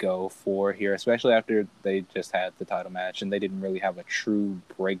gonna go for here, especially after they just had the title match and they didn't really have a true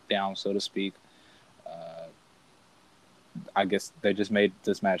breakdown, so to speak. I guess they just made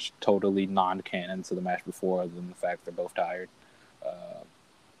this match totally non-canon to the match before, other than the fact they're both tired.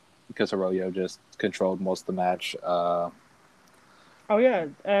 Because Hiroyo just controlled most of the match.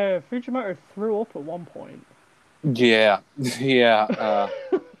 Fujimoto threw up at one point. Yeah. I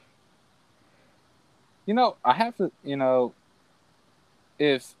have to,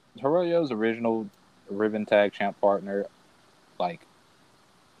 if Hiroyo's original ribbon tag champ partner,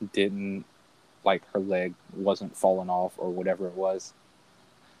 didn't, her leg wasn't falling off or whatever it was,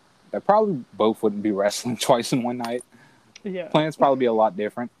 they probably both wouldn't be wrestling twice in one night. Yeah. Plans probably be a lot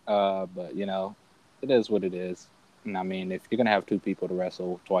different, but, it is what it is. And, I mean, if you're going to have two people to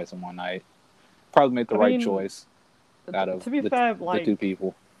wrestle twice in one night, probably make the right choice out of the two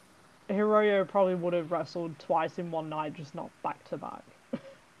people. Hiroyo probably would have wrestled twice in one night, just not back to back.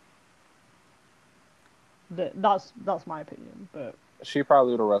 That's my opinion, but she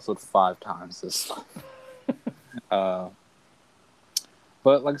probably would have wrestled 5 times this time.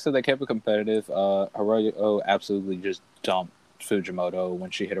 But like I said, they kept it competitive. Hiroyo absolutely just dumped Fujimoto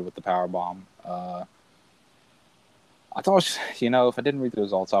when she hit her with the power bomb. I thought, if I didn't read the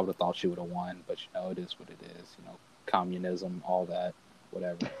results, I would have thought she would have won. But it is what it is. Communism, all that,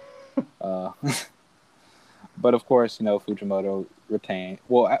 whatever. uh, but of course, Fujimoto retained.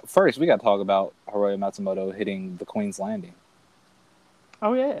 Well, at first we got to talk about Hiroyo Matsumoto hitting the Queen's Landing.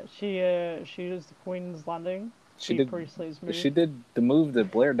 Oh yeah, she used the Queen's Landing. She Pete did. Priestley's move. She did the move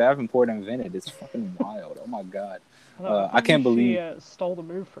that Blair Davenport invented. It's fucking wild. Oh my god. I I can't think believe she stole the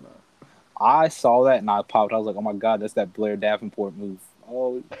move from her. I saw that and I popped. I was like, oh my god, that's that Blair Davenport move.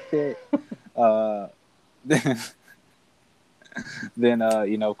 Oh shit. uh, then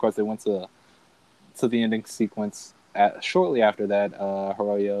of course they went to the ending sequence. Shortly after that,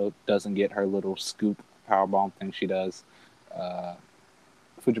 Hiroyo doesn't get her little scoop powerbomb thing she does.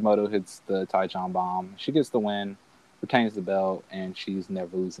 Fujimoto hits the Taichan bomb. She gets the win, retains the belt, and she's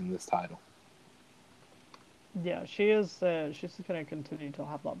never losing this title. Yeah, she is. She's going to continue to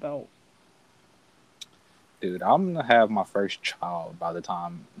have that belt. Dude, I'm gonna have my first child by the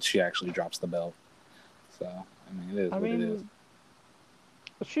time she actually drops the belt. So, it is what it is.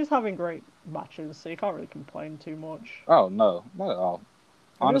 She's having great matches, so you can't really complain too much. Oh no, not at all.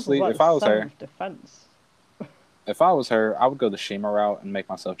 Honestly, like if I was her, defense. if I was her, I would go the Shima route and make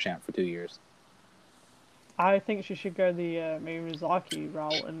myself champ for 2 years. I think she should go the Mayuri Mizaki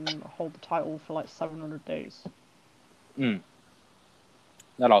route and hold the title for like 700 days.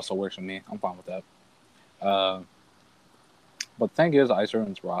 That also works for me. I'm fine with that. But the thing is, Ice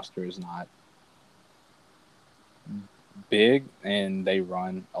Ribbon's roster is not big, and they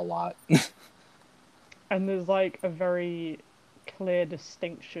run a lot. And there's like a very clear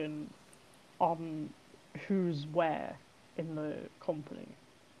distinction on who's where in the company.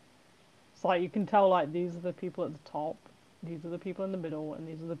 It's like you can tell like these are the people at the top, these are the people in the middle, and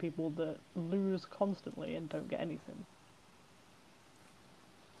these are the people that lose constantly and don't get anything.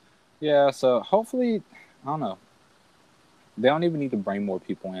 Yeah, so hopefully, I don't know. They don't even need to bring more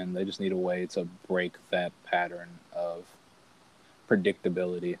people in. They just need a way to break that pattern of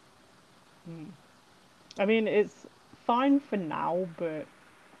predictability. I mean, it's fine for now, but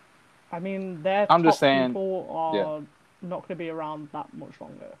I mean, their I'm top just saying, people are yeah. not going to be around that much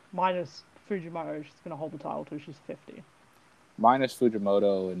longer. Minus Fujimoto, she's going to hold the title till she's 50. Minus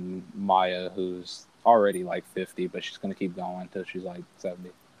Fujimoto and Maya, who's already like 50, but she's going to keep going until she's like 70.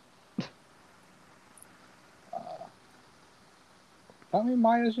 I mean,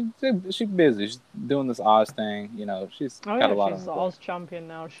 Maya, she's busy. She's doing this Oz thing. She's got a lot she's the Oz champion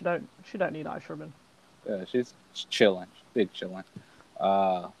now. She don't need Ice Ribbon. Yeah, she's chilling. She's big chilling.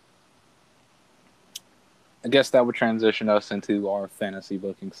 I guess that would transition us into our fantasy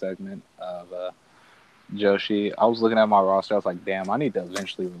booking segment of Joshi. I was looking at my roster. I was like, damn, I need to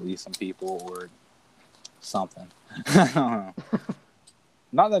eventually release some people or something. Not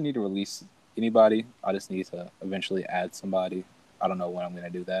that I need to release anybody. I just need to eventually add somebody. I don't know when I'm going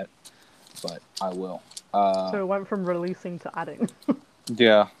to do that, but I will. So it went from releasing to adding.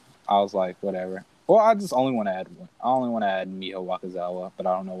 Yeah, I was like, whatever. Well, I just only want to add one. I only want to add Miho Wakazawa, but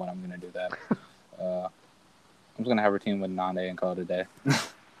I don't know when I'm going to do that. I'm just going to have her team with Nande and call it a day.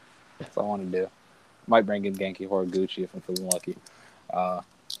 That's all I want to do. Might bring in Genki Horiguchi if I'm feeling lucky. I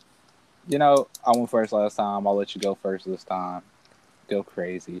went first last time. I'll let you go first this time. Go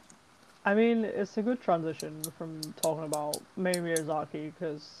crazy. I mean, it's a good transition from talking about Mayumi Ozaki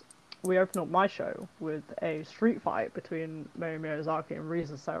because we opened up my show with a street fight between Mayumi Ozaki and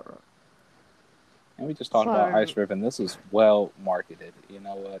Risa Sera. And we just talked about Ice Ribbon. This is well marketed. You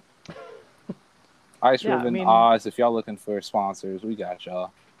know what? Ice Ribbon, Oz, if y'all looking for sponsors, we got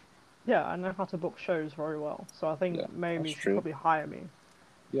y'all. Yeah, I know how to book shows very well. So I think Mayumi should probably hire me.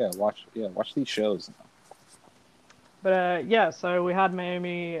 Yeah, watch these shows. But so we had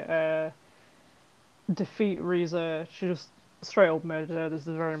Mayumi defeat Risa. She just straight up murdered her. This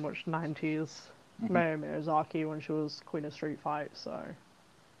is very much 90s Mayumi Ozaki when she was Queen of Street Fight, so...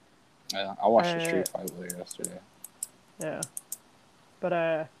 Yeah, I watched the Street Fight with her yesterday. Yeah.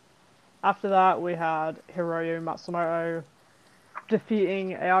 But after that, we had Hiroyo Matsumoto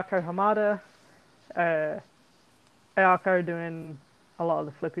defeating Ayako Hamada. Ayako doing a lot of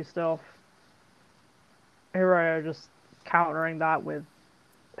the flippy stuff. Hiroyo just countering that with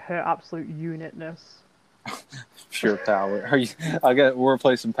her absolute unitness. Pure power. We're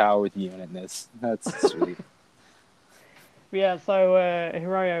replacing power with unitness. That's sweet. Yeah, so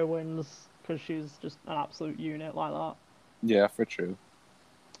Hiroyo wins because she's just an absolute unit like that. Yeah, for true.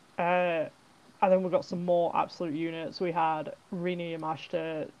 And then we got some more absolute units. We had Rina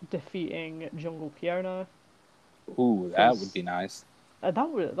Yamashita defeating Jungle Kiona. Ooh, that would be nice.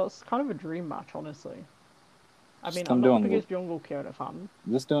 That's kind of a dream match, honestly. I mean, Just I'm them not the doing biggest Jungle Kyoto fan.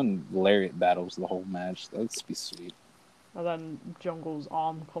 just doing lariat battles the whole match. That'd be sweet. And then Jungle's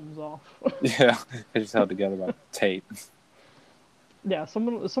arm comes off. Yeah, they're just held together by tape. Yeah,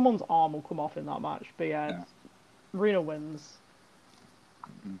 someone's arm will come off in that match. But yeah, Yeah. Rena wins.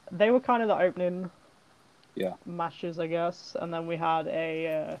 Mm-hmm. They were kind of the opening Yeah. matches, I guess, and then we had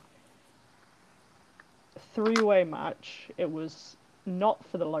a three-way match. It was not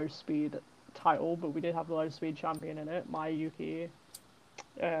for the low speed title, but we did have the low speed champion in it, Mayuki.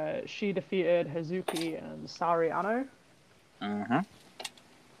 She defeated Hazuki and Sari Ano. Uh-huh.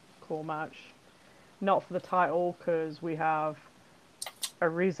 Cool match. Not for the title because we have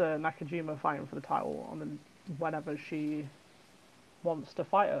Ariza Nakajima fighting for the title on the, whenever she wants to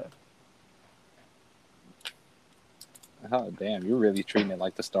fight her. Oh damn, you're really treating it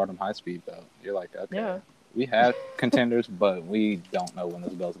like the Stardom High Speed belt. You're like, okay, Yeah, we have contenders, but we don't know when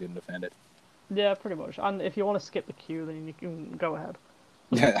this belt's getting defended. yeah, pretty much. And if you want to skip the queue, then you can go ahead.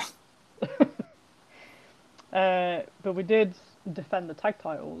 Yeah. But we did defend the tag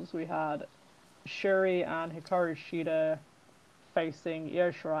titles. We had Shuri and Hikaru Shida facing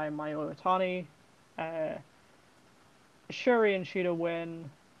Io Shirai and Mayu Iwatani. Shuri and Shida win.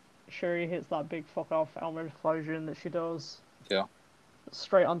 Shuri hits that big fuck off Elmer explosion that she does. Yeah.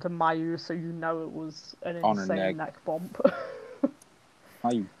 Straight onto Mayu, so you know it was an On her insane neck. bump.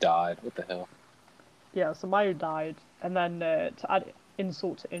 How you died? What the hell? Yeah, so Mayu died, and then to add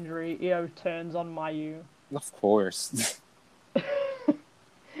insult to injury, Io turns on Mayu, Of course.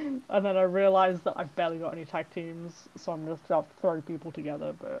 and then I realised that I've barely got any tag teams, so I'm just gonna have to throw people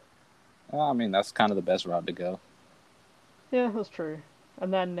together. But Well, I mean, that's kind of the best route to go. yeah, that's true.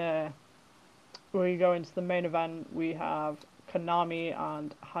 And then we go into the main event. We have Konami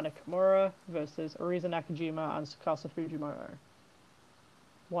and Hana Kimura versus Ariza Nakajima and Tsukasa Fujimoto.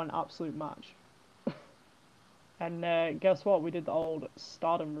 One absolute match. And guess what? We did the old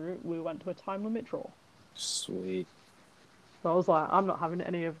Stardom route. We went to a time limit draw. Sweet. So I was like, I'm not having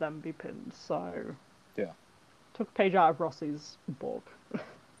any of them be pinned. So Yeah. took a page out of Rossi's book.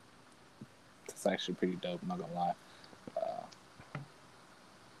 That's actually pretty dope, I'm not gonna lie.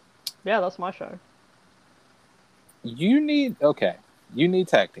 Yeah, that's my show. You need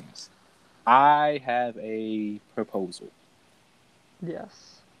tag teams. I have a proposal.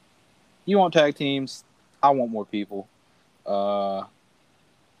 Yes. You want tag teams? I want more people. I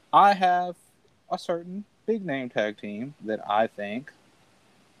have a certain big name tag team that I think.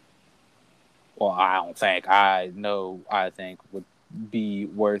 Well, I don't think. I know. I think would be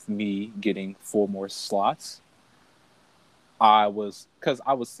worth me getting 4 more slots. Because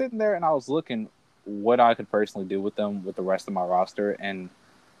I was sitting there and I was looking what I could personally do with them with the rest of my roster, and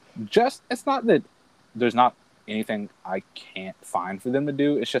it's not that there's not anything I can't find for them to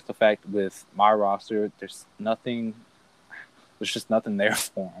do. It's just the fact with my roster, there's just nothing there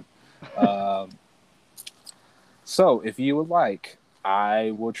for them. So if you would like,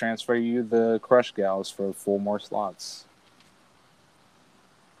 I will transfer you the Crush Gals for 4 more slots.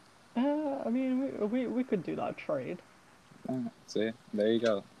 I mean, we could do that trade. See, there you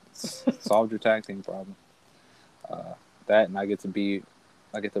go. Solved your tag team problem. That, and I get the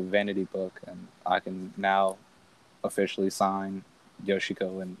vanity book, and I can now officially sign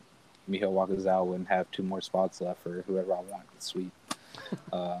Yoshiko and Miho Wakazawa and have 2 more spots left for whoever I want. It's sweet.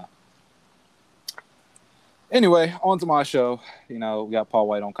 Anyway, on to my show. We got Paul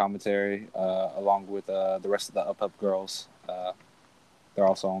White on commentary, along with the rest of the Up girls. They're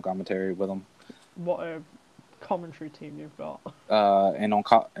also on commentary with them. What a commentary team you've got. And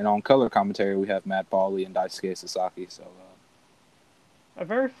on color commentary, we have Matt Pauley and Daisuke Sasaki. So a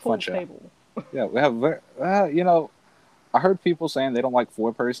very full table. Yeah, we have I heard people saying they don't like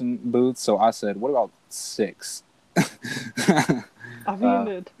 4-person booths, so I said, what about 6? I mean,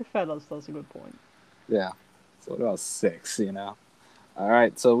 to be fair, that's a good point. Yeah. So what about 6, All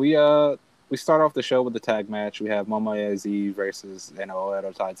right, so we start off the show with the tag match. We have Momo Az versus the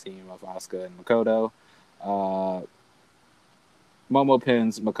Oedo Tai team of Asuka and Makoto. Momo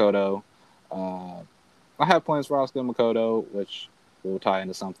pins Makoto. I have plans for Asuka and Makoto, which will tie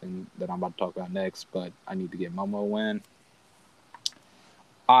into something that I'm about to talk about next, but I need to get Momo a win.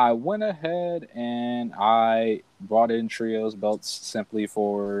 I went ahead and I brought in trios belts simply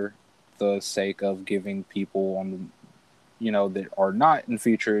for the sake of giving people on, that are not in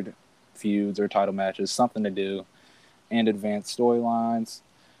featured feuds or title matches something to do and advance storylines.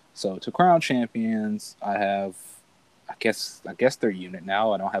 So to crown champions, I have, I guess they're a unit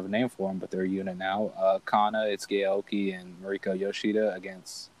now. I don't have a name for them, but they're a unit now. Kana, Itsuki Aoki, and Mariko Yoshida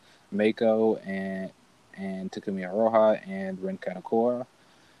against Meiko and Takumi Aroha and Ren Kanekura.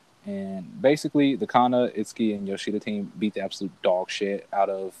 And basically, the Kana, Itsuki, and Yoshida team beat the absolute dog shit out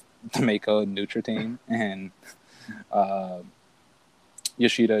of the Meiko and Nutra team. And uh,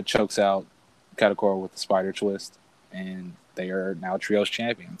 Yoshida chokes out Katakura with the spider twist. And they are now Trios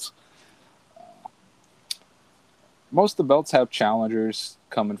champions. Most of the belts have challengers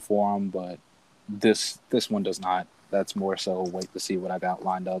coming for them, but this one does not. That's more so wait to see what I got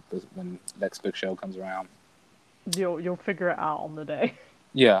lined up when next big show comes around. You'll figure it out on the day.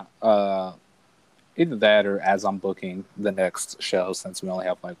 Yeah, either that or as I'm booking the next show, since we only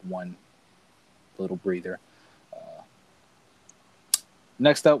have like one little breather.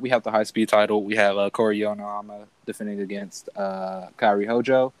 Next up, we have the high speed title. We have Corey Yonohama defending against Kairi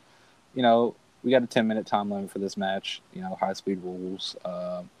Hojo. You know, we got a 10-minute time limit for this match. You know, high speed rules.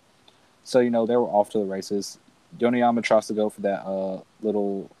 So, you know, they were off to the races. Yonohama tries to go for that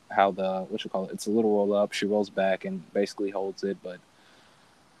little, it's a little roll up. She rolls back and basically holds it, but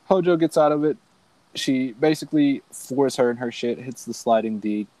Hojo gets out of it. She basically floors her and her shit, hits the sliding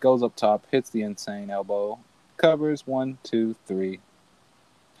D, goes up top, hits the insane elbow, covers 1, 2, 3.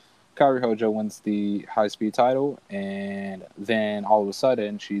 Kairi Hojo wins the high speed title, and then all of a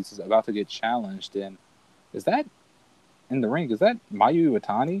sudden she's about to get challenged. And is that in the ring? Is that Mayu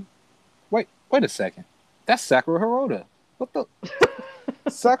Iwatani? Wait a second. That's Sakura Hirota. What the?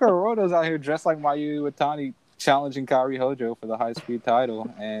 Sakura Hirota's out here dressed like Mayu Iwatani, challenging Kairi Hojo for the high speed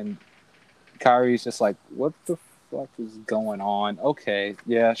title, and Kairi's just like, what the fuck is going on? Okay,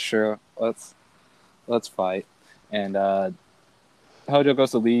 yeah, sure, let's fight. And Hojo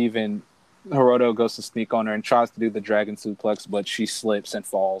goes to leave, and Hiroto goes to sneak on her and tries to do the dragon suplex, but she slips and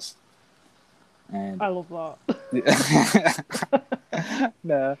falls. And I love that.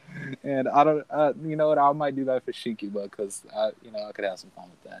 nah, and I don't. You know what? I might do that for Shiki, but because I could have some fun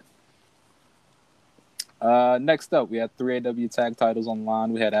with that. Next up, we had 3 AW tag titles on the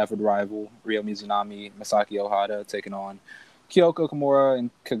line. We had Avid Rival, Ryo Mizunami, Masaki Ohata taking on Kyoko Kimura and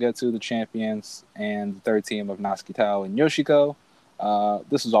Kagetsu, the champions, and the third team of Natsuki Tao and Yoshiko.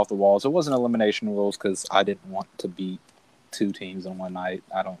 This was off the walls. It wasn't elimination rules because I didn't want to beat 2 teams in one night.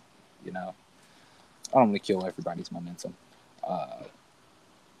 I don't want to kill everybody's momentum.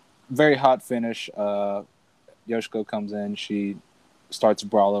 Very hot finish. Yoshiko comes in. She starts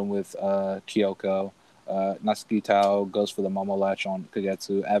brawling with Kyoko. Natsuki Tao goes for the Momo latch on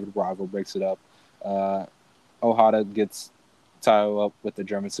Kagetsu. Avid Rival breaks it up. Ohata gets Tao up with the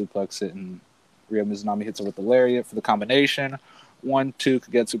German suplex, and Ryo Mizunami hits her with the lariat for the combination. 1, 2,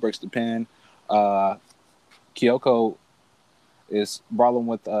 Kagetsu breaks the pin. Kyoko is brawling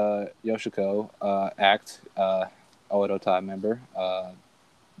with Yoshiko, Oedo Tai member.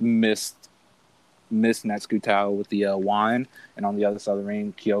 Missed Natsuki Tao with the wine, and on the other side of the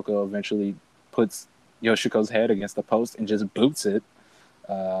ring, Kyoko eventually puts Yoshiko's head against the post and just boots it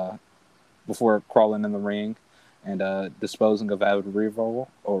before crawling in the ring and disposing of Avid Rival,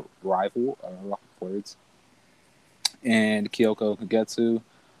 words. And Kyoko Kagetsu,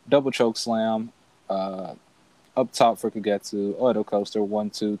 double choke slam, up top for Kagetsu, Oedo coaster, 1,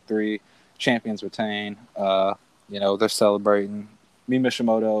 2, 3, champions retain. They're celebrating. Mi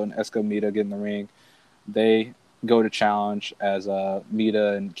Mishimoto and Esko Mita get in the ring. They go to challenge as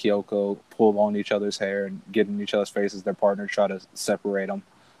Mita and Kyoko pull on each other's hair and get in each other's faces. Their partner try to separate them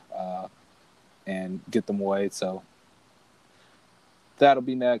and get them away. So that'll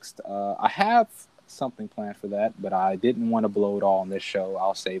be next. I have something planned for that, but I didn't want to blow it all on this show.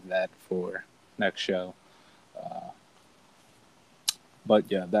 I'll save that for next show. But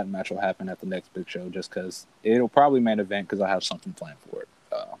yeah, that match will happen at the next big show just because it'll probably main event because I have something planned for it.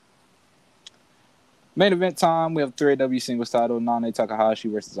 Main event time, we have 3AW singles title, Nane Takahashi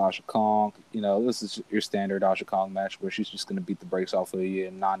versus Asha Kong. This is your standard Asha Kong match where she's just going to beat the brakes off of you,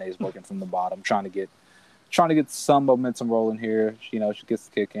 and Nane is working from the bottom, trying to get some momentum rolling here. She gets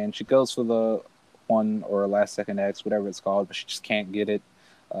the kick in. She goes for the one or last second X, whatever it's called, but she just can't get it.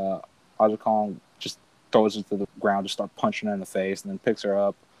 Asha Kong just throws her to the ground, just start punching her in the face, and then picks her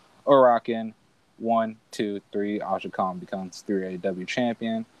up. Uraken, 1, 2, 3. Asha Kong becomes 3AW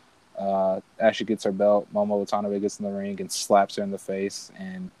champion. As she gets her belt, Momo Watanabe gets in the ring and slaps her in the face,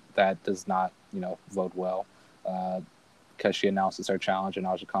 and that does not, bode well because she announces her challenge, and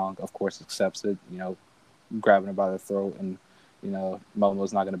Asha Kong, of course, accepts it, grabbing her by the throat, and,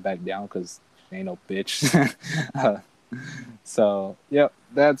 Momo's not going to back down because she ain't no bitch. So, yep,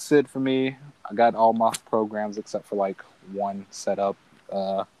 that's it for me. I got all my programs except for, one setup.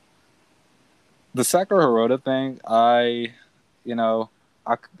 The Sakura Hirota thing, I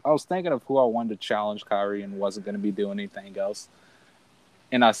was thinking of who I wanted to challenge Kairi and wasn't going to be doing anything else.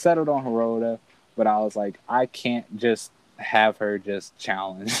 And I settled on Hirota, but I was like, I can't just have her just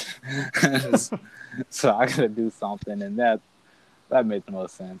challenge. So I gotta do something, and that made the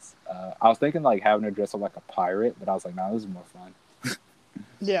most sense. I was thinking like having her dress up like a pirate, but I was like, no, this is more fun.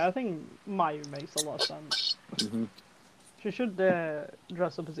 Yeah, I think Mayu makes a lot of sense. Mm-hmm. She should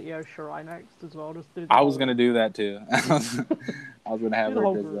dress up as Io Shirai next as well. Just do the I whole, was gonna do that too. I was gonna have do the her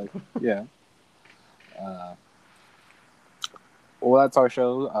whole just group. like, yeah. Well, that's our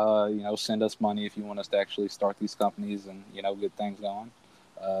show. Send us money if you want us to actually start these companies and get things going.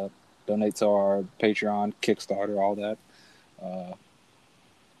 Uh, Donate to our Patreon, Kickstarter, all that. Uh,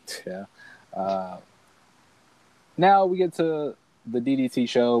 yeah. Uh, Now we get to the DDT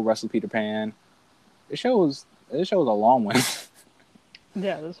show, Wrestle Peter Pan. This show was a long one.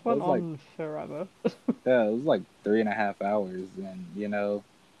 Yeah, this It went was like on forever. yeah, it was like 3.5 hours, and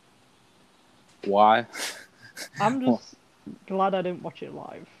why? I'm Well, just glad I didn't watch it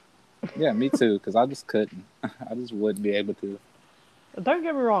live. yeah, me too, because I just couldn't. I just wouldn't be able to. Don't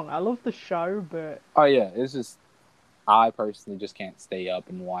get me wrong, I love the show, but Oh yeah, it's just I personally just can't stay up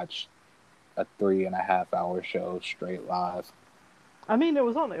and watch a 3.5 hour show straight live. I mean it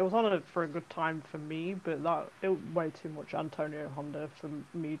was on it for a good time for me, but that it was way too much Antonio Honda for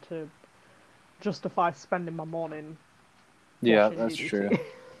me to justify spending my morning Yeah, watching that's true. DDT.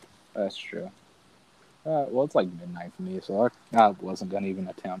 That's true. Well, it's like midnight for me, so I wasn't gonna even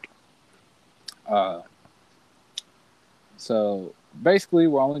attempt. Uh, so basically,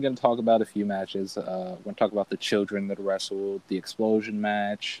 we're only gonna talk about a few matches. We're gonna talk about the children that wrestled, the explosion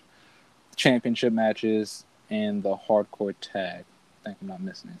match, the championship matches, and the hardcore tag. I think I'm not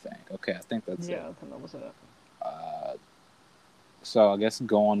missing anything. Okay, I think that's it. Yeah, I think that was it. Uh, so I guess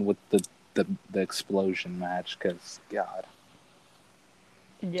going with the explosion match, because God.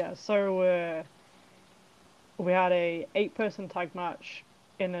 Yeah, so we had a 8-person tag match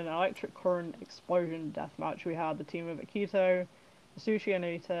in an electric current explosion death match. We had the team of Akito, Sushi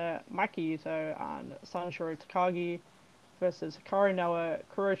Onita, Maki Ito, and Sanshiro Takagi versus Hikaru Noah,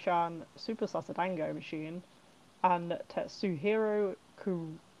 Kuro-chan, Super Sasadango Machine, and Tetsuhiro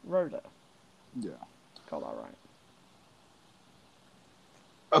Kuroda. Yeah. Got that right.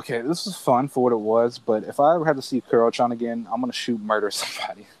 Okay, this was fun for what it was, but if I ever had to see Kuro-chan again, I'm gonna shoot murder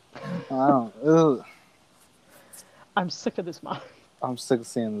somebody. I don't. Ugh. I'm sick of this man. I'm sick of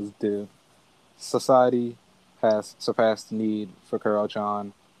seeing this dude. Society has surpassed the need for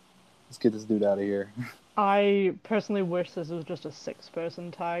Kuro-chan. Let's get this dude out of here. I personally wish this was just a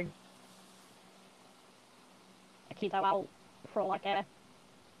 6-person tag. Akito out for like a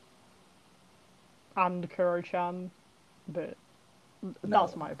and Kuro-chan, but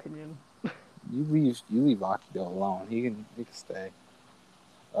that's No, my opinion. you leave Akito alone. He can stay.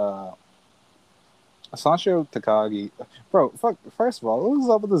 Uh, Sanshiro Takagi, bro. Fuck. First of all, what was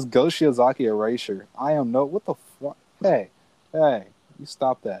up with this Go Shiozaki erasure? I am no. What the fuck? Hey, you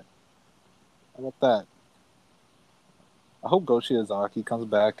stop that. How about that? I hope Go Shiozaki comes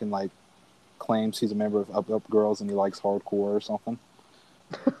back and like claims he's a member of Up Girls and he likes hardcore or something.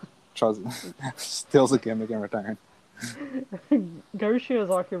 Tries steals a gimmick in return. Go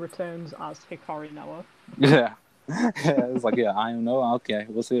Shiozaki returns as Hikari Noah. Yeah. It's like, yeah, I don't know. Okay,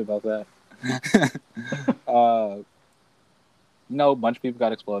 we'll see about that. uh, a bunch of people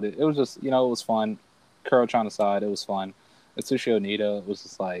got exploded. It was just, it was fun. Kuro-chan aside, it was fun. Atsushi Onita was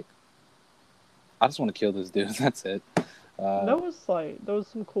just like, I just want to kill this dude. That's it. There was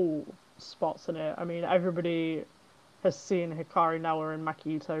some cool spots in it. I mean, everybody has seen Hikari Noah and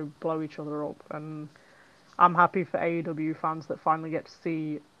Makito blow each other up, and I'm happy for AEW fans that finally get to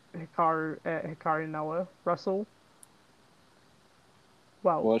see Hikari Noah wrestle.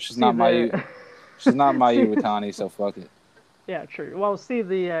 Well, She's see not Mayu. the She's not see, Mayu Watani, so fuck it. yeah, true. Well, see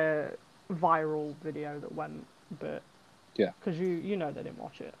the viral video that went, but Yeah. because you know they didn't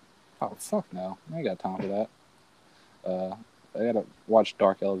watch it. Oh fuck no, I ain't got time for that. I gotta watch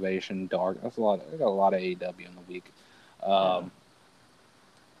Dark Elevation. That's a lot. I got a lot of AEW in the week. Yeah.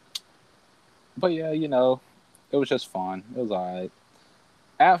 But yeah, it was just fun. It was alright.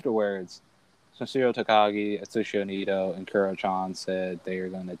 Afterwards, Sanshiro Takagi, Atsushi Onita, and Kuro-chan said they are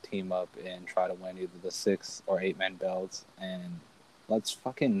going to team up and try to win either the 6 or 8-man belts. And let's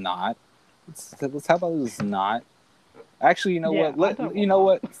fucking not. Let's how about this not? Actually, you know Yeah, what? I don't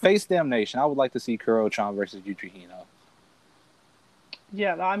want that. Face Damnation. I would like to see Kuro-chan versus Yuji Hino.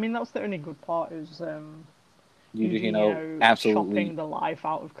 Yeah, I mean that's the only good part is Yuji Yuji Hino chopping the life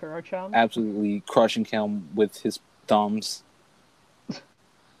out of Kuro-chan. absolutely crushing him with his thumbs.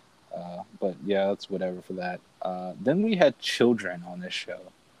 But yeah, that's whatever for that. Then we had children on this show,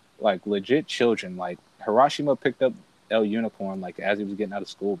 like legit children. Like Hiroshima picked up El Unicorn like as he was getting out of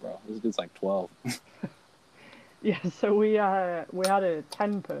school, bro. This dude's like 12. Yeah, so we had a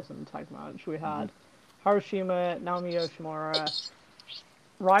 10-person tag match. We Hmm. had Hiroshima, Naomi Yoshimura,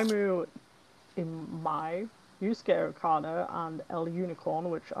 Raimu Imai, Yusuke Okada, and El Unicorn,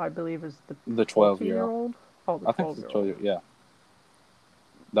 which I believe is the The 12 year 14-year old. old. Oh, the I think it's the 12 12-year-old. year. Yeah,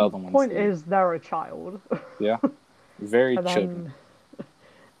 the other one's Point the is, they're a child. yeah, very And children.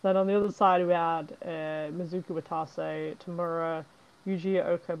 then on the other side we had Mizuki Watase, Tamura, Yuji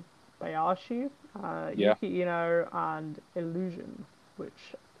Okabayashi, Yeah, Yuki Ino, and Illusion,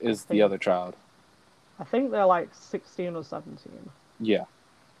 which I is the think other child. I think they're like 16 or 17. Yeah,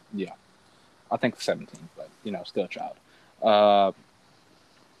 yeah. I think 17, but still a child. Uh,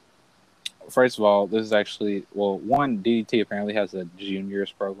 First of all, this is actually one DDT apparently has a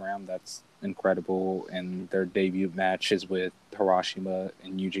juniors program that's incredible, and their debut match is with Hiroshima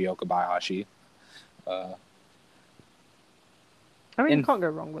and Yuji Okabayashi. Uh, I mean, you and can't go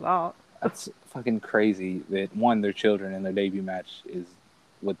wrong with that. that's fucking crazy that one, their children and their debut match is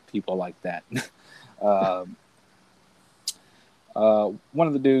with people like that. um, One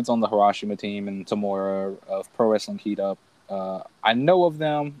of the dudes on the Hiroshima team and Tamura of Pro Wrestling Heat Up. I know of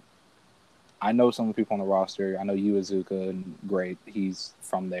them. I know some of the people on the roster. I know Yu Iizuka, and great, he's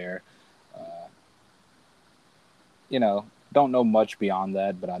from there. Uh, don't know much beyond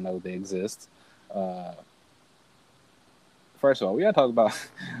that, but I know they exist. Uh, First of all, we gotta talk about.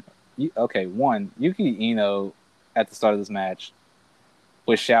 Okay, one, Yuki Ino at the start of this match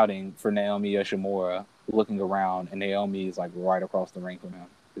was shouting for Naomi Yoshimura, looking around, and Naomi is like right across the ring from him.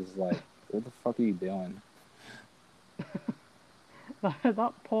 It's like, what the fuck are you doing?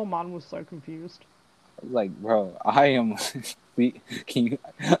 That poor man was so confused. Like, bro, I am. Can you?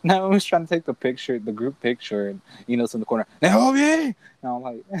 Naomi's trying to take the picture, the group picture, and Ino's in the corner. Naomi, and I'm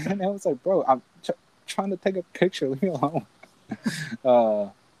like, and Naomi's like, bro, I'm trying to take a picture. Leave me alone. Uh,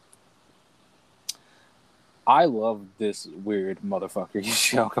 I love this weird motherfucker,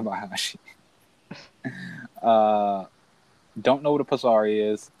 Yoshio Kobayashi. Uh, don't know what a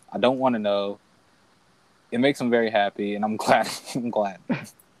Pasari is. I don't want to know. It makes him very happy, and I'm glad. I'm glad.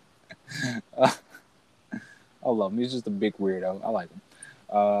 uh, I love him. He's just a big weirdo. I like him.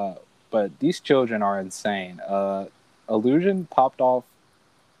 But these children are insane. Illusion popped off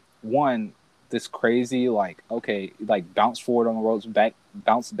one this crazy bounced forward on the ropes,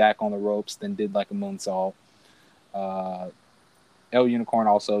 bounced back on the ropes, then did like a moonsault. Uh, El Unicorn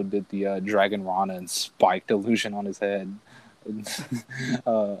also did the Dragon Rana and spiked Illusion on his head.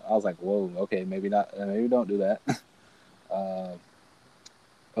 I was like, whoa, okay, maybe not. Maybe don't do that. Uh,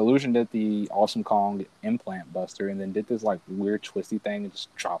 Illusion did the Awesome Kong implant buster, and then did this like weird twisty thing and just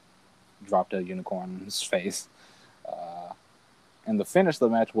dropped a unicorn in his face. Uh, and the finish of the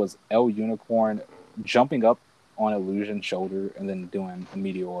match was El Unicorn jumping up on Illusion's shoulder and then doing a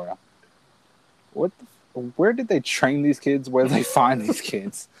Meteora. Where did they train these kids? Where did they find these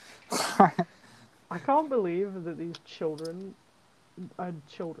kids? I can't believe that these children are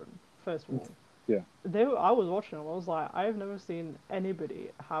children. First of all, Yeah. I was watching them. I was like, I have never seen anybody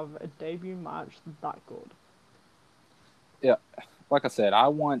have a debut match that good. Yeah. Like I said, I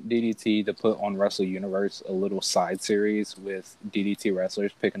want DDT to put on Wrestle Universe a little side series with DDT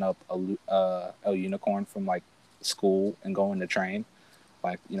wrestlers picking up a unicorn from like school and going to train.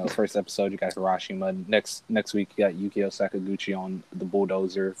 Like, first episode you got Hiroshima. Next week you got Yukio Sakaguchi on the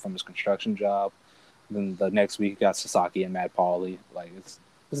bulldozer from his construction job. Then the next week you got Sasaki and Matt Pauley. Like,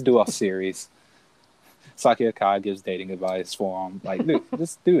 let's do a series. Saki Akai gives dating advice for him. Like, dude,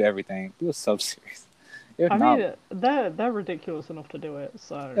 just do everything. Do a sub series. If I not, mean, they're ridiculous enough to do it.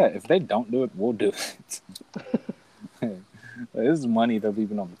 So yeah, if they don't do it, we'll do it. This is money they're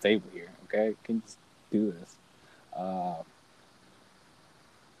leaving on the table here. Okay, can you just do this?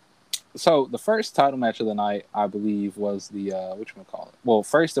 So the first title match of the night, I believe, was the whatchamacallit. Well,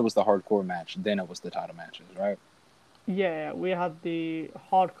 first it was the hardcore match, then it was the title matches, right? yeah, we had the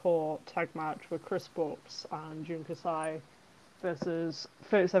hardcore tag match with Chris Brooks and Jun Kasai versus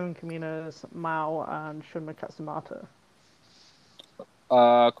 37 Kaminas, Mao, and Shunma Katsumata.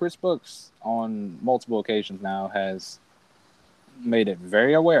 Chris Brooks on multiple occasions now has made it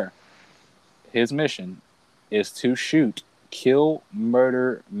very aware his mission is to shoot, kill,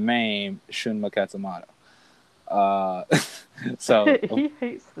 murder, maim Shunma Katsumata. So He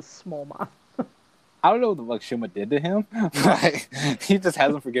hates the small man. I don't know what the fuck Shunma did to him. He just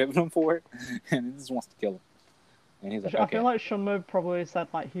hasn't forgiven him for it, and he just wants to kill him. And he's like, I okay. feel like Shunma probably said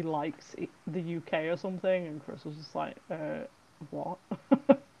like he likes the UK or something, and Chris was just like, what?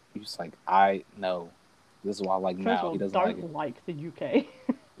 He's like, I know. This is why I like First Mao. of all, He doesn't don't like the UK.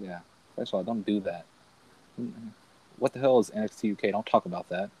 Yeah. First of all, don't do that. What the hell is NXT UK? Don't talk about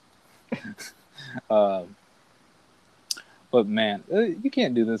that. But man, you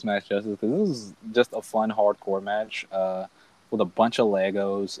can't do this match justice because this is just a fun hardcore match with a bunch of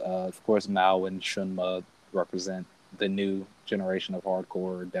Legos. Of course, Mao and Shunma represent the new generation of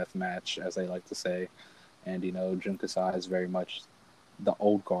hardcore death match, as they like to say, and Jun Kasai is very much the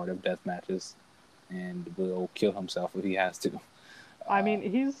old guard of death matches, and will kill himself if he has to. I mean,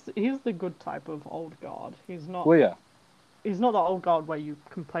 he's the good type of old guard. Well, yeah, He's not the old guard where you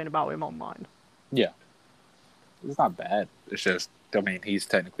complain about him online. yeah, it's not bad. It's just, I mean, he's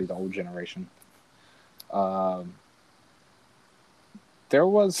technically the old generation. Um, there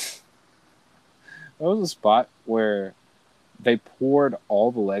was a spot where they poured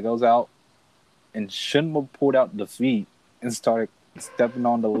all the Legos out, and Shinma pulled out the feet and started stepping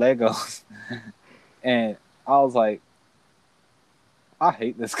on the Legos, and I was like, I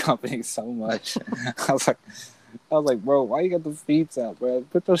hate this company so much. I was like, bro, why you got the feet out, bro?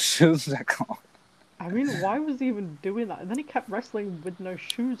 Put those shoes back on. I mean, why was he even doing that? And then he kept wrestling with no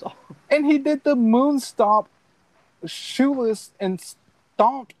shoes on. And he did the moon stomp, shoeless, and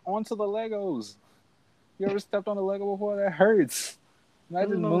stomped onto the Legos. You ever stepped on a Lego before? That hurts.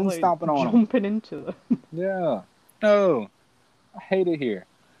 Imagine moon stomping on them. Jumping into them. Yeah. No. I hate it here.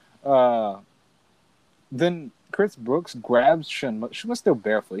 Then Chris Brooks grabs Shinma. Shinma's still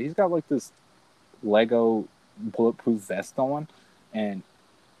barefoot. He's got like this Lego bulletproof vest on, and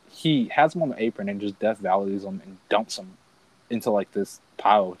he has him on the apron and just Death Valleys him and dumps him into like this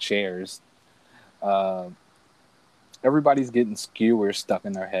pile of chairs. Everybody's getting skewers stuck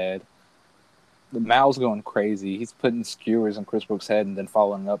in their head. The Mao's going crazy. He's putting skewers on Chris Brooks' head and then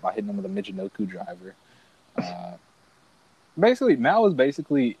following up by hitting him with a Michinoku driver. Basically, Mao is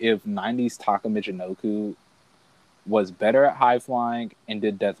basically if 90s Taka Michinoku was better at high flying and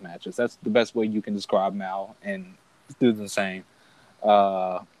did death matches. That's the best way you can describe Mao, and do the same.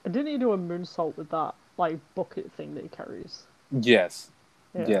 Didn't he do a moonsault with that like bucket thing that he carries? Yes.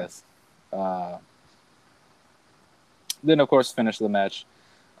 Yeah. Yes. Then, of course, finish the match.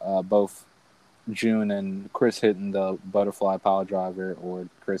 Both June and Chris hitting the butterfly pile driver, or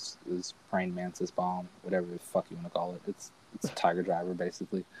Chris is praying mantis bomb, whatever the fuck you want to call it. It's a tiger driver,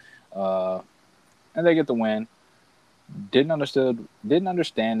 basically. And they get the win. Didn't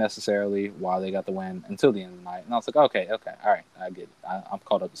understand necessarily why they got the win until the end of the night. And I was like, okay, all right, I get it. I'm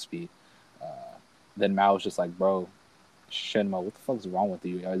caught up to speed. Then Mao was just like, bro, Shinma, what the fuck is wrong with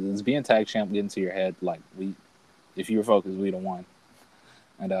you? Is being tag champ getting to your head? Like, if you were focused, we'd have won.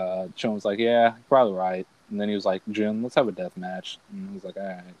 And Chun was like, yeah, you're probably right. And then he was like, Jun, let's have a death match. And he was like, all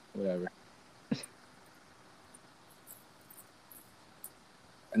right, whatever.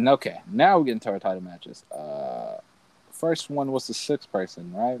 And okay, now we get into our title matches. First one was the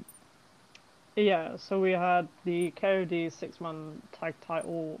 6-person, right? Yeah, so we had the KOD 6-man tag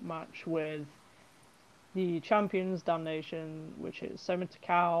title match with the champions Damnation, which is Soma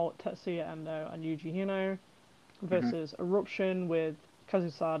Takao, Tetsuya Endo, and Yuji Hino, versus Eruption with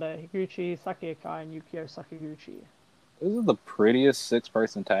Kazusada Higuchi, Saki Akai, and Yukio Sakaguchi. This is the prettiest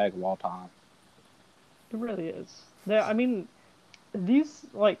 6-person tag of all time. It really is. I mean, these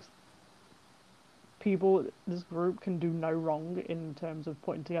people, this group can do no wrong in terms of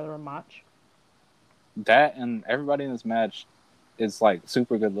putting together a match. That and everybody in this match is like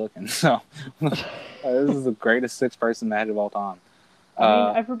super good looking. So this is the greatest 6-person match of all time. I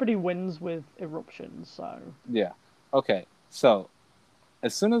mean, everybody wins with Eruption, so yeah. Okay, so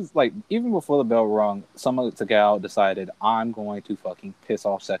as soon as even before the bell rung, Soma Takao decided, I'm going to fucking piss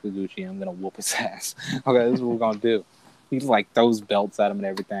off Sakaguchi. I'm gonna whoop his ass. Okay, this is what we're gonna do. He throws belts at him and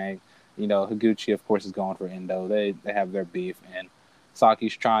everything. Higuchi, of course, is going for Endo. They have their beef, and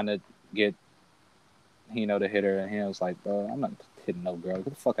Saki's trying to get Hino to hit her, and Hino's like, bro, I'm not hitting no girl. Get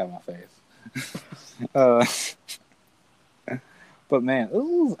the fuck out of my face. But man, this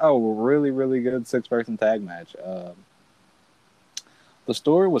was a really, really good 6-person tag match. The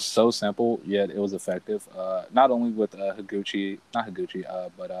story was so simple, yet it was effective. Not only with but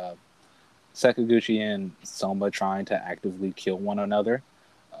Sakaguchi and Soma trying to actively kill one another,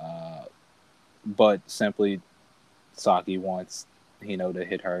 but simply Saki wants Hino to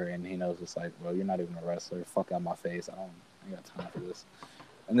hit her, and Hino's just like, well, you're not even a wrestler. Fuck out my face. I ain't got time for this.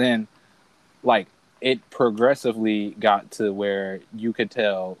 And then, it progressively got to where you could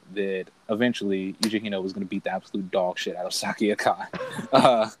tell that eventually Yuji Hino was going to beat the absolute dog shit out of Saki Akai.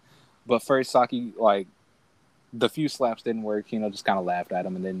 But first, Saki, the few slaps didn't work. Hino just kind of laughed at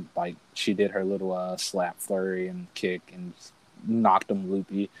him, and then, she did her little slap flurry and kick and knocked him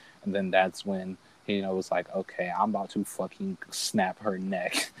loopy. And then that's when Hino was like, okay, I'm about to fucking snap her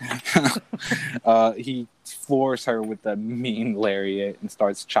neck. He floors her with a mean lariat and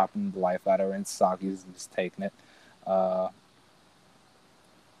starts chopping the life out of her, and Saki's just taking it.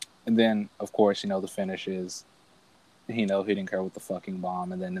 And then, of course, the finish is, hitting her with the fucking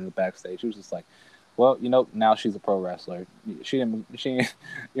bomb. And then in the backstage, she was just like, well, now she's a pro wrestler.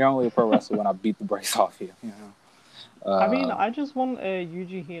 You're only a pro wrestler when I beat the brakes off you. I mean, Uh, I just want a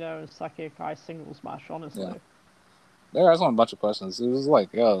Yuji Hino and Saki Akai singles match, yeah. honestly. There was a bunch of questions. It was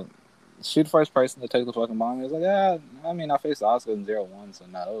like, yo, she the first person to take the fucking bomb. He was like, yeah, I mean, I faced Asuka in 0-1, so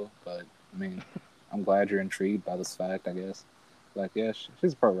no. But, I mean, I'm glad you're intrigued by this fact, I guess. Like, yeah,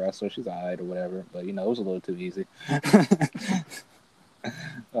 she's a pro wrestler. She's alright or whatever. But, it was a little too easy.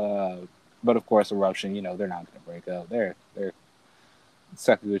 uh, but, of course, Eruption, they're not going to break up. They're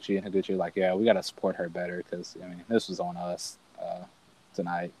Sakaguchi and Higuchi like, yeah, we got to support her better because, I mean, this was on us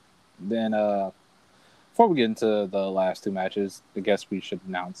tonight. Then, before we get into the last two matches, I guess we should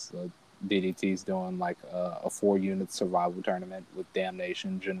announce DDT's doing like a 4-unit survival tournament with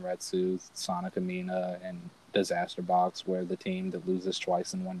Damnation, Jinretsu, Sonic Amina, and Disaster Box, where the team that loses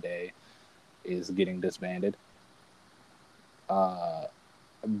twice in one day is getting disbanded.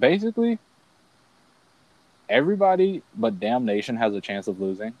 Basically, everybody but Damnation has a chance of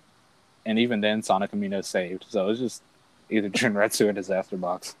losing, and even then, Sonic Amina is saved. So it's just either Jinretsu or Disaster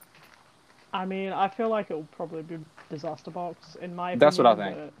Box. I mean, I feel like it'll probably be Disaster Box, in my opinion. That's what I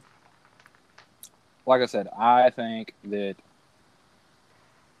think. Like I said, I think that,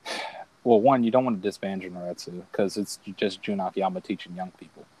 well, one, you don't want to disband Jinretsu because it's just Jun Akiyama teaching young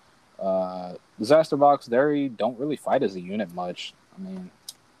people. Disaster Box, they don't really fight as a unit much. I mean,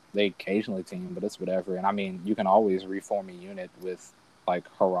 they occasionally team, but it's whatever. And I mean, you can always reform a unit with like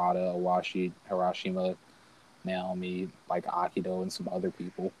Harada, Awashi, Hiroshima, Naomi, like Akido, and some other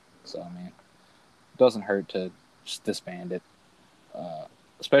people. So, I mean, it doesn't hurt to just disband it.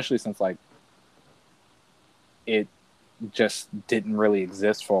 Especially since, like, it just didn't really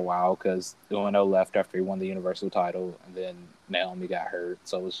exist for a while because Ueno left after he won the Universal title, and then Naomi got hurt.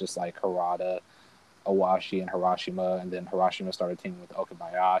 So it was just like Harada, Awashi, and Hiroshima, and then Hiroshima started teaming with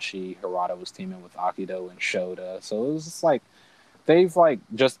Okabayashi. Harada was teaming with Akido and Shota. So it was just like they've like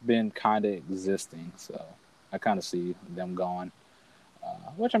just been kind of existing. So I kind of see them gone,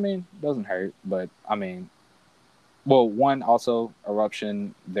 which I mean doesn't hurt, but I mean. Well, one also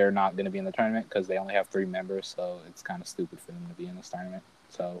Eruption. They're not going to be in the tournament because they only have 3 members, so it's kind of stupid for them to be in this tournament.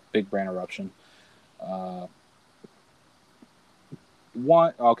 So big brand Eruption.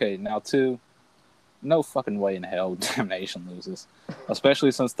 One, okay, now 2. No fucking way in hell Damnation loses, especially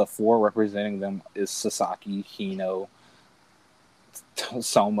since the 4 representing them is Sasaki, Hino,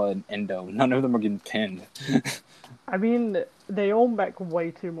 Soma, and Endo. None of them are getting pinned. I mean, they all make way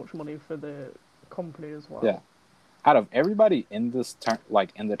too much money for the company as well. Yeah. Out of everybody in this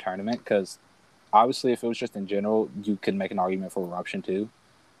in the tournament, because obviously if it was just in general, you could make an argument for Eruption too.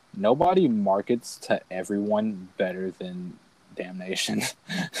 Nobody markets to everyone better than Damnation.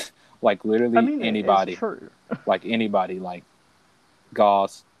 Like literally I mean, anybody. It's true. Like anybody, like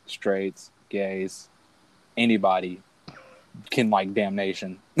goths, straights, gays, anybody can like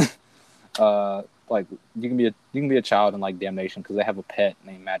Damnation. Like you can be a child in like Damnation because they have a pet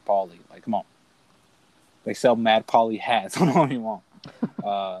named Mad Polly. Like, come on. They sell Mad Polly hats. I don't know what you want.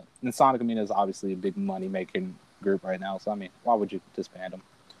 And Sonic Amina is obviously a big money-making group right now. So, I mean, why would you disband them?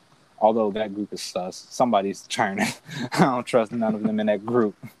 Although that group is sus. Somebody's churning. I don't trust none of them in that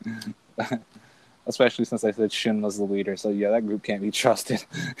group. Especially since they said Shun was the leader. So, yeah, that group can't be trusted.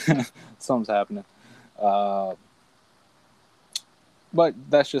 Something's happening. But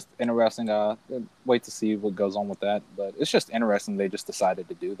that's just interesting. Wait to see what goes on with that. But it's just interesting they just decided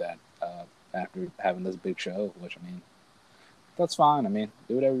to do that. After having this big show, which I mean, that's fine. I mean,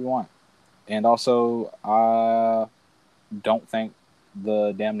 do whatever you want. And also, I don't think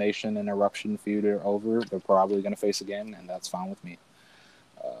the Damnation and Eruption feud are over. They're probably going to face again, and that's fine with me.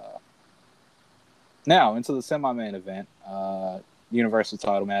 Now, into the semi-main event. Universal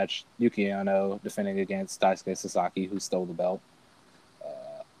title match. Yuki Ono defending against Daisuke Sasaki, who stole the belt.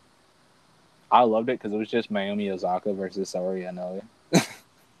 I loved it because it was just Mayumi Osaka versus Saori Inoue.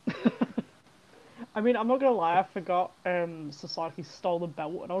 I mean, I'm not gonna lie, I forgot Sasaki stole the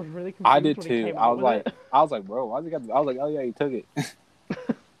belt, and I was really confused I did when too. he came out with it. I was like, bro, why's he got? I was like, oh yeah, he took it.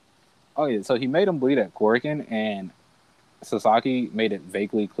 Oh yeah, so he made him bleed at Korakuen, and Sasaki made it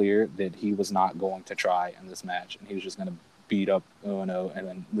vaguely clear that he was not going to try in this match, and he was just going to beat up Ueno and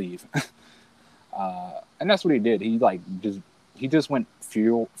then leave. And that's what he did. He just went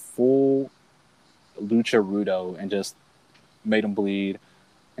full Lucha Rudo and just made him bleed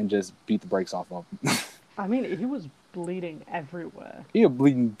and just beat the brakes off of him. I mean, he was bleeding everywhere. He was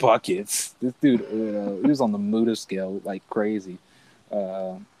bleeding buckets. This dude, he was on the Muda scale like crazy.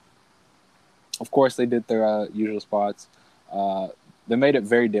 Of course, they did their usual spots. they made it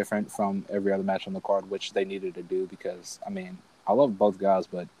very different from every other match on the card, which they needed to do because, I mean, I love both guys,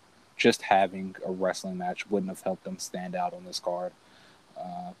 but just having a wrestling match wouldn't have helped them stand out on this card.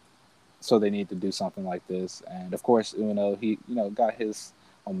 Uh, so they need to do something like this. And of course, Uno, he got his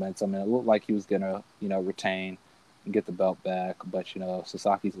momentum, and it looked like he was gonna retain and get the belt back. But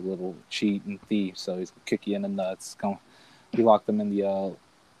Sasaki's a little cheat and thief, so he's gonna kick you in the nuts. He locked them in the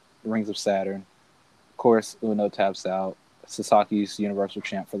Rings of Saturn. Of course, Uno taps out. Sasaki's Universal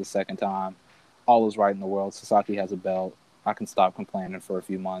Champ for the second time. All is right in the world. Sasaki has a belt. I can stop complaining for a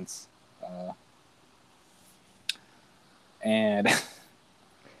few months. And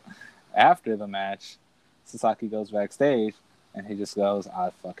after the match, Sasaki goes backstage and he just goes,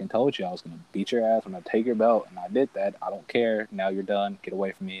 I fucking told you I was going to beat your ass. I'm going to take your belt. And I did that. I don't care. Now you're done. Get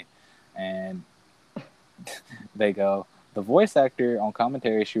away from me. And they go, the voice actor on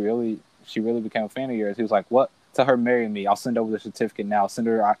commentary, she really became a fan of yours. He was like, what? Tell her marry me. I'll send over the certificate now. Send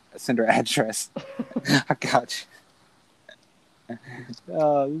her address. I got you.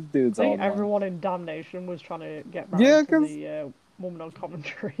 This dude's I all think one. everyone in Damnation was trying to get married to the woman on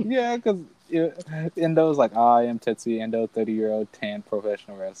commentary. Yeah, because Endo's like, I am Tetsuya Endo, 30-year-old tan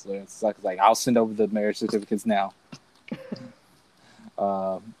professional wrestler. It's like, I'll send over the marriage certificates now.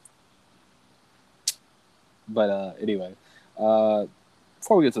 But anyway,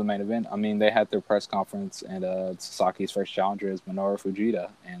 before we get to the main event, I mean, they had their press conference, and Sasaki's first challenger is Minoru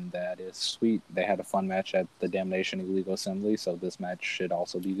Fujita, and that is sweet. They had a fun match at the Damnation Illegal Assembly, so this match should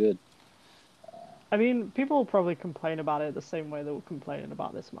also be good. I mean, people will probably complain about it the same way they were complaining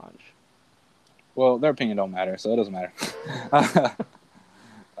about this match. Well, their opinion don't matter, so it doesn't matter.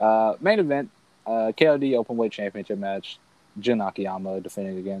 Main event, KOD Openweight Championship match. Jun Akiyama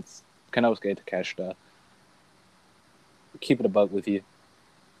defending against Konosuke Takeshita. Keep it a buck with you.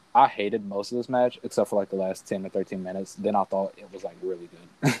 I hated most of this match, except for like the last 10 or 13 minutes. Then I thought it was like really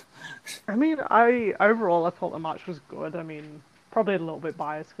good. I mean, overall I thought the match was good. I mean, probably a little bit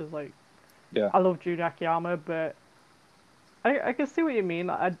biased because like, yeah, I love Jun Akiyama, but I can see what you mean.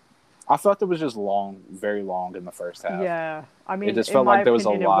 I felt it was just long, very long in the first half. Yeah, I mean, it just felt like there was a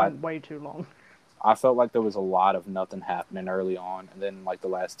lot. It went way too long. I felt like there was a lot of nothing happening early on, and then like the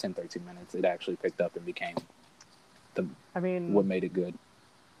last 10, 13 minutes, it actually picked up and became what made it good.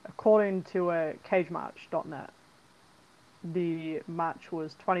 According to CageMatch.net, the match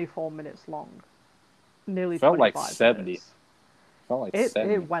was 24 minutes long, nearly felt 25 like 70. minutes. Felt like it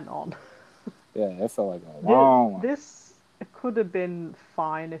 70. It went on. Yeah, it felt like a long one. This could have been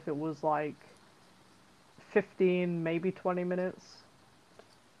fine if it was like 15, maybe 20 minutes.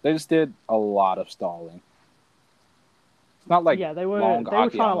 They just did a lot of stalling. It's not like they were Akiyama trying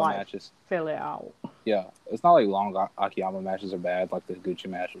to like matches. fill it out. Yeah, it's not like long Akiyama matches are bad. Like the Gucci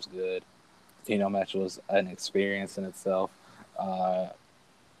match was good. The Tino match was an experience in itself.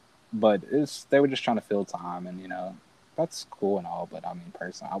 But they were just trying to fill time, and that's cool and all. But I mean,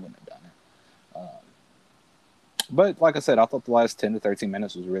 personally, I wouldn't have done it. But like I said, I thought the last 10 to 13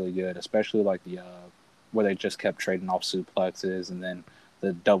 minutes was really good, especially like the where they just kept trading off suplexes and then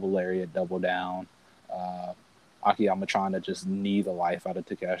the double lariat, double down. Akiyama trying to just knee the life out of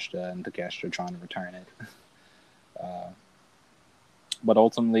Takeshita, and Takeshita trying to return it. But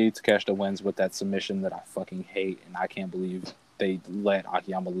ultimately, Takeshita wins with that submission that I fucking hate, and I can't believe they let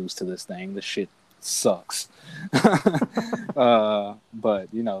Akiyama lose to this thing. This shit sucks. But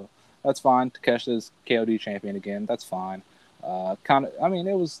that's fine. Takeshita's KOD champion again. That's fine. I mean,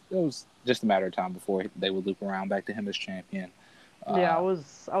 it was just a matter of time before they would loop around back to him as champion. Yeah, I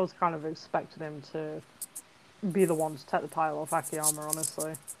was kind of expecting him to be the one to take the title off Akiyama,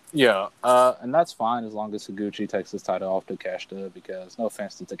 honestly. Yeah, and that's fine as long as Higuchi takes his title off Takeshita, because no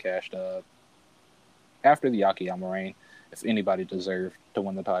offense to Takeshita, after the Akiyama reign, if anybody deserved to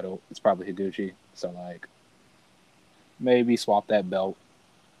win the title, it's probably Higuchi. So like, maybe swap that belt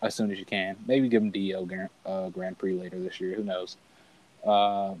as soon as you can. Maybe give him Dio Grand Prix later this year. Who knows?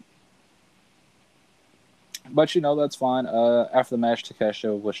 But that's fine. After the match,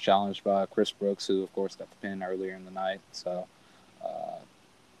 Takeshita was challenged by Chris Brooks, who of course got the pin earlier in the night. So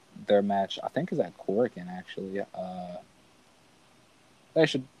their match, I think, is at Korakuen actually. They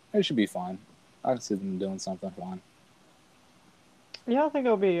should be fine. I can see them doing something fun. Yeah, I think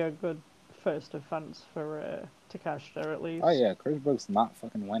it'll be a good first defense for Takeshita at least. Oh yeah, Chris Brooks not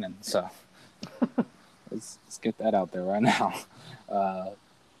fucking winning, so let's get that out there right now.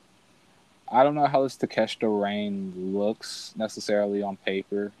 I don't know how this Takeshita reign looks necessarily on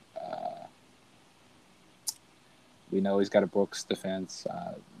paper. We know he's got a Brooks defense.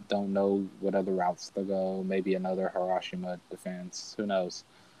 Don't know what other routes they'll go. Maybe another Harashima defense. Who knows?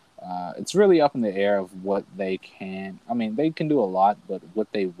 It's really up in the air of what they can. I mean, they can do a lot, but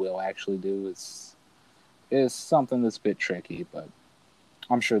what they will actually do is something that's a bit tricky. But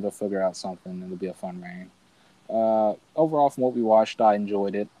I'm sure they'll figure out something, and it'll be a fun reign. Overall, from what we watched, I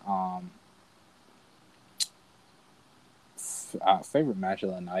enjoyed it. Favorite match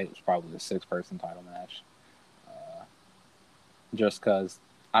of the night was probably the six-person title match. Uh, just because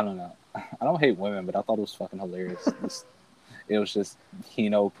I don't know, I don't hate women, but I thought it was fucking hilarious. It was just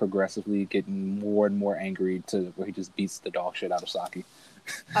Hino progressively getting more and more angry to where he just beats the dog shit out of Saki.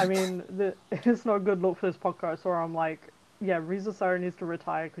 I mean, it's not a good look for this podcast where I'm like, yeah, Risa Sara needs to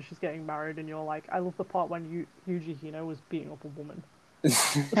retire because she's getting married, and you're like, I love the part when Yuji Hino was beating up a woman.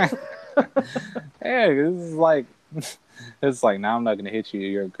 Hey, this is like, it's like now I'm not gonna hit you.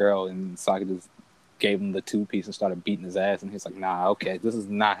 You're a girl, and Saki just gave him the two piece and started beating his ass, and he's like, nah, okay, this is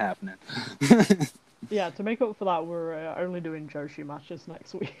not happening. Yeah, to make up for that, we're only doing Joshi matches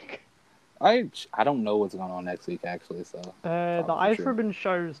next week. I don't know what's going on next week actually, so The probably Ice true. Ribbon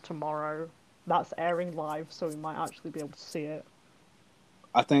show's tomorrow. That's airing live, so we might actually be able to see it.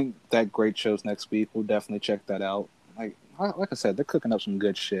 I think that great show's next week. We'll definitely check that out. Like I said, they're cooking up some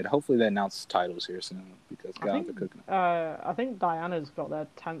good shit. Hopefully they announce titles here soon because God, they're cooking. I think Diana's got their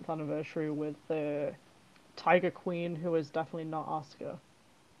 10th anniversary with the Tiger Queen, who is definitely not Asuka.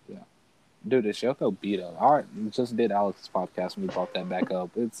 Yeah, dude, it's Yoko Bito. All right, we just did Alex's podcast and we brought that back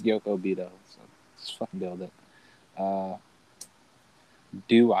up. It's Yoko Bito, so just fucking build it. Uh,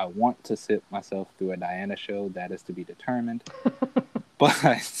 do I want to sit myself through a Diana show? That is to be determined.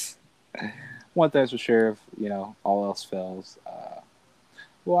 But one thing's for sure, if all else fails.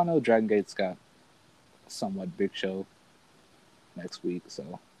 Well, I know Dragon Gate's got a somewhat big show next week,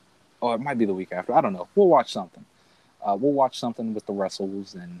 so or it might be the week after. I don't know. We'll watch something. We'll watch something with the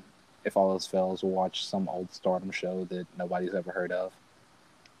Russells, and if all else fails, we'll watch some old Stardom show that nobody's ever heard of.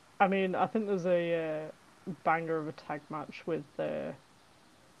 I mean, I think there's a banger of a tag match with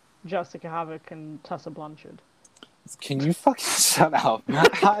Jessica Havoc and Tessa Blanchard. Can you fucking shut up?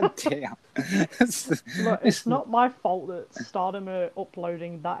 God damn. Look, it's not my fault that Stardom are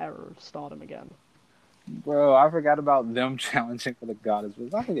uploading that era of Stardom again. Bro, I forgot about them challenging for the goddess.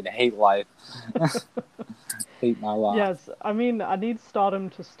 I fucking hate life. Hate my life. Yes, I mean, I need Stardom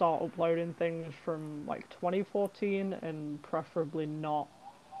to start uploading things from like 2014 and preferably not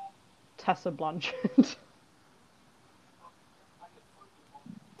Tessa Blanchard.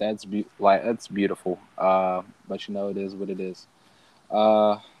 That's beautiful. But it is what it is.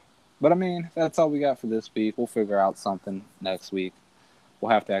 But I mean, that's all we got for this week. We'll figure out something next week. We'll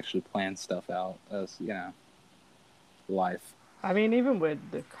have to actually plan stuff out, as life. I mean, even with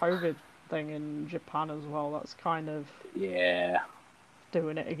the COVID thing in Japan as well, that's kind of Yeah,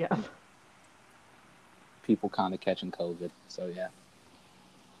 doing it again. people kind of catching COVID. So yeah.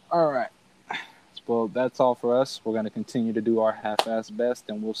 All right. Well, that's all for us. We're going to continue to do our half-ass best,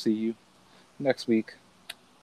 and we'll see you next week.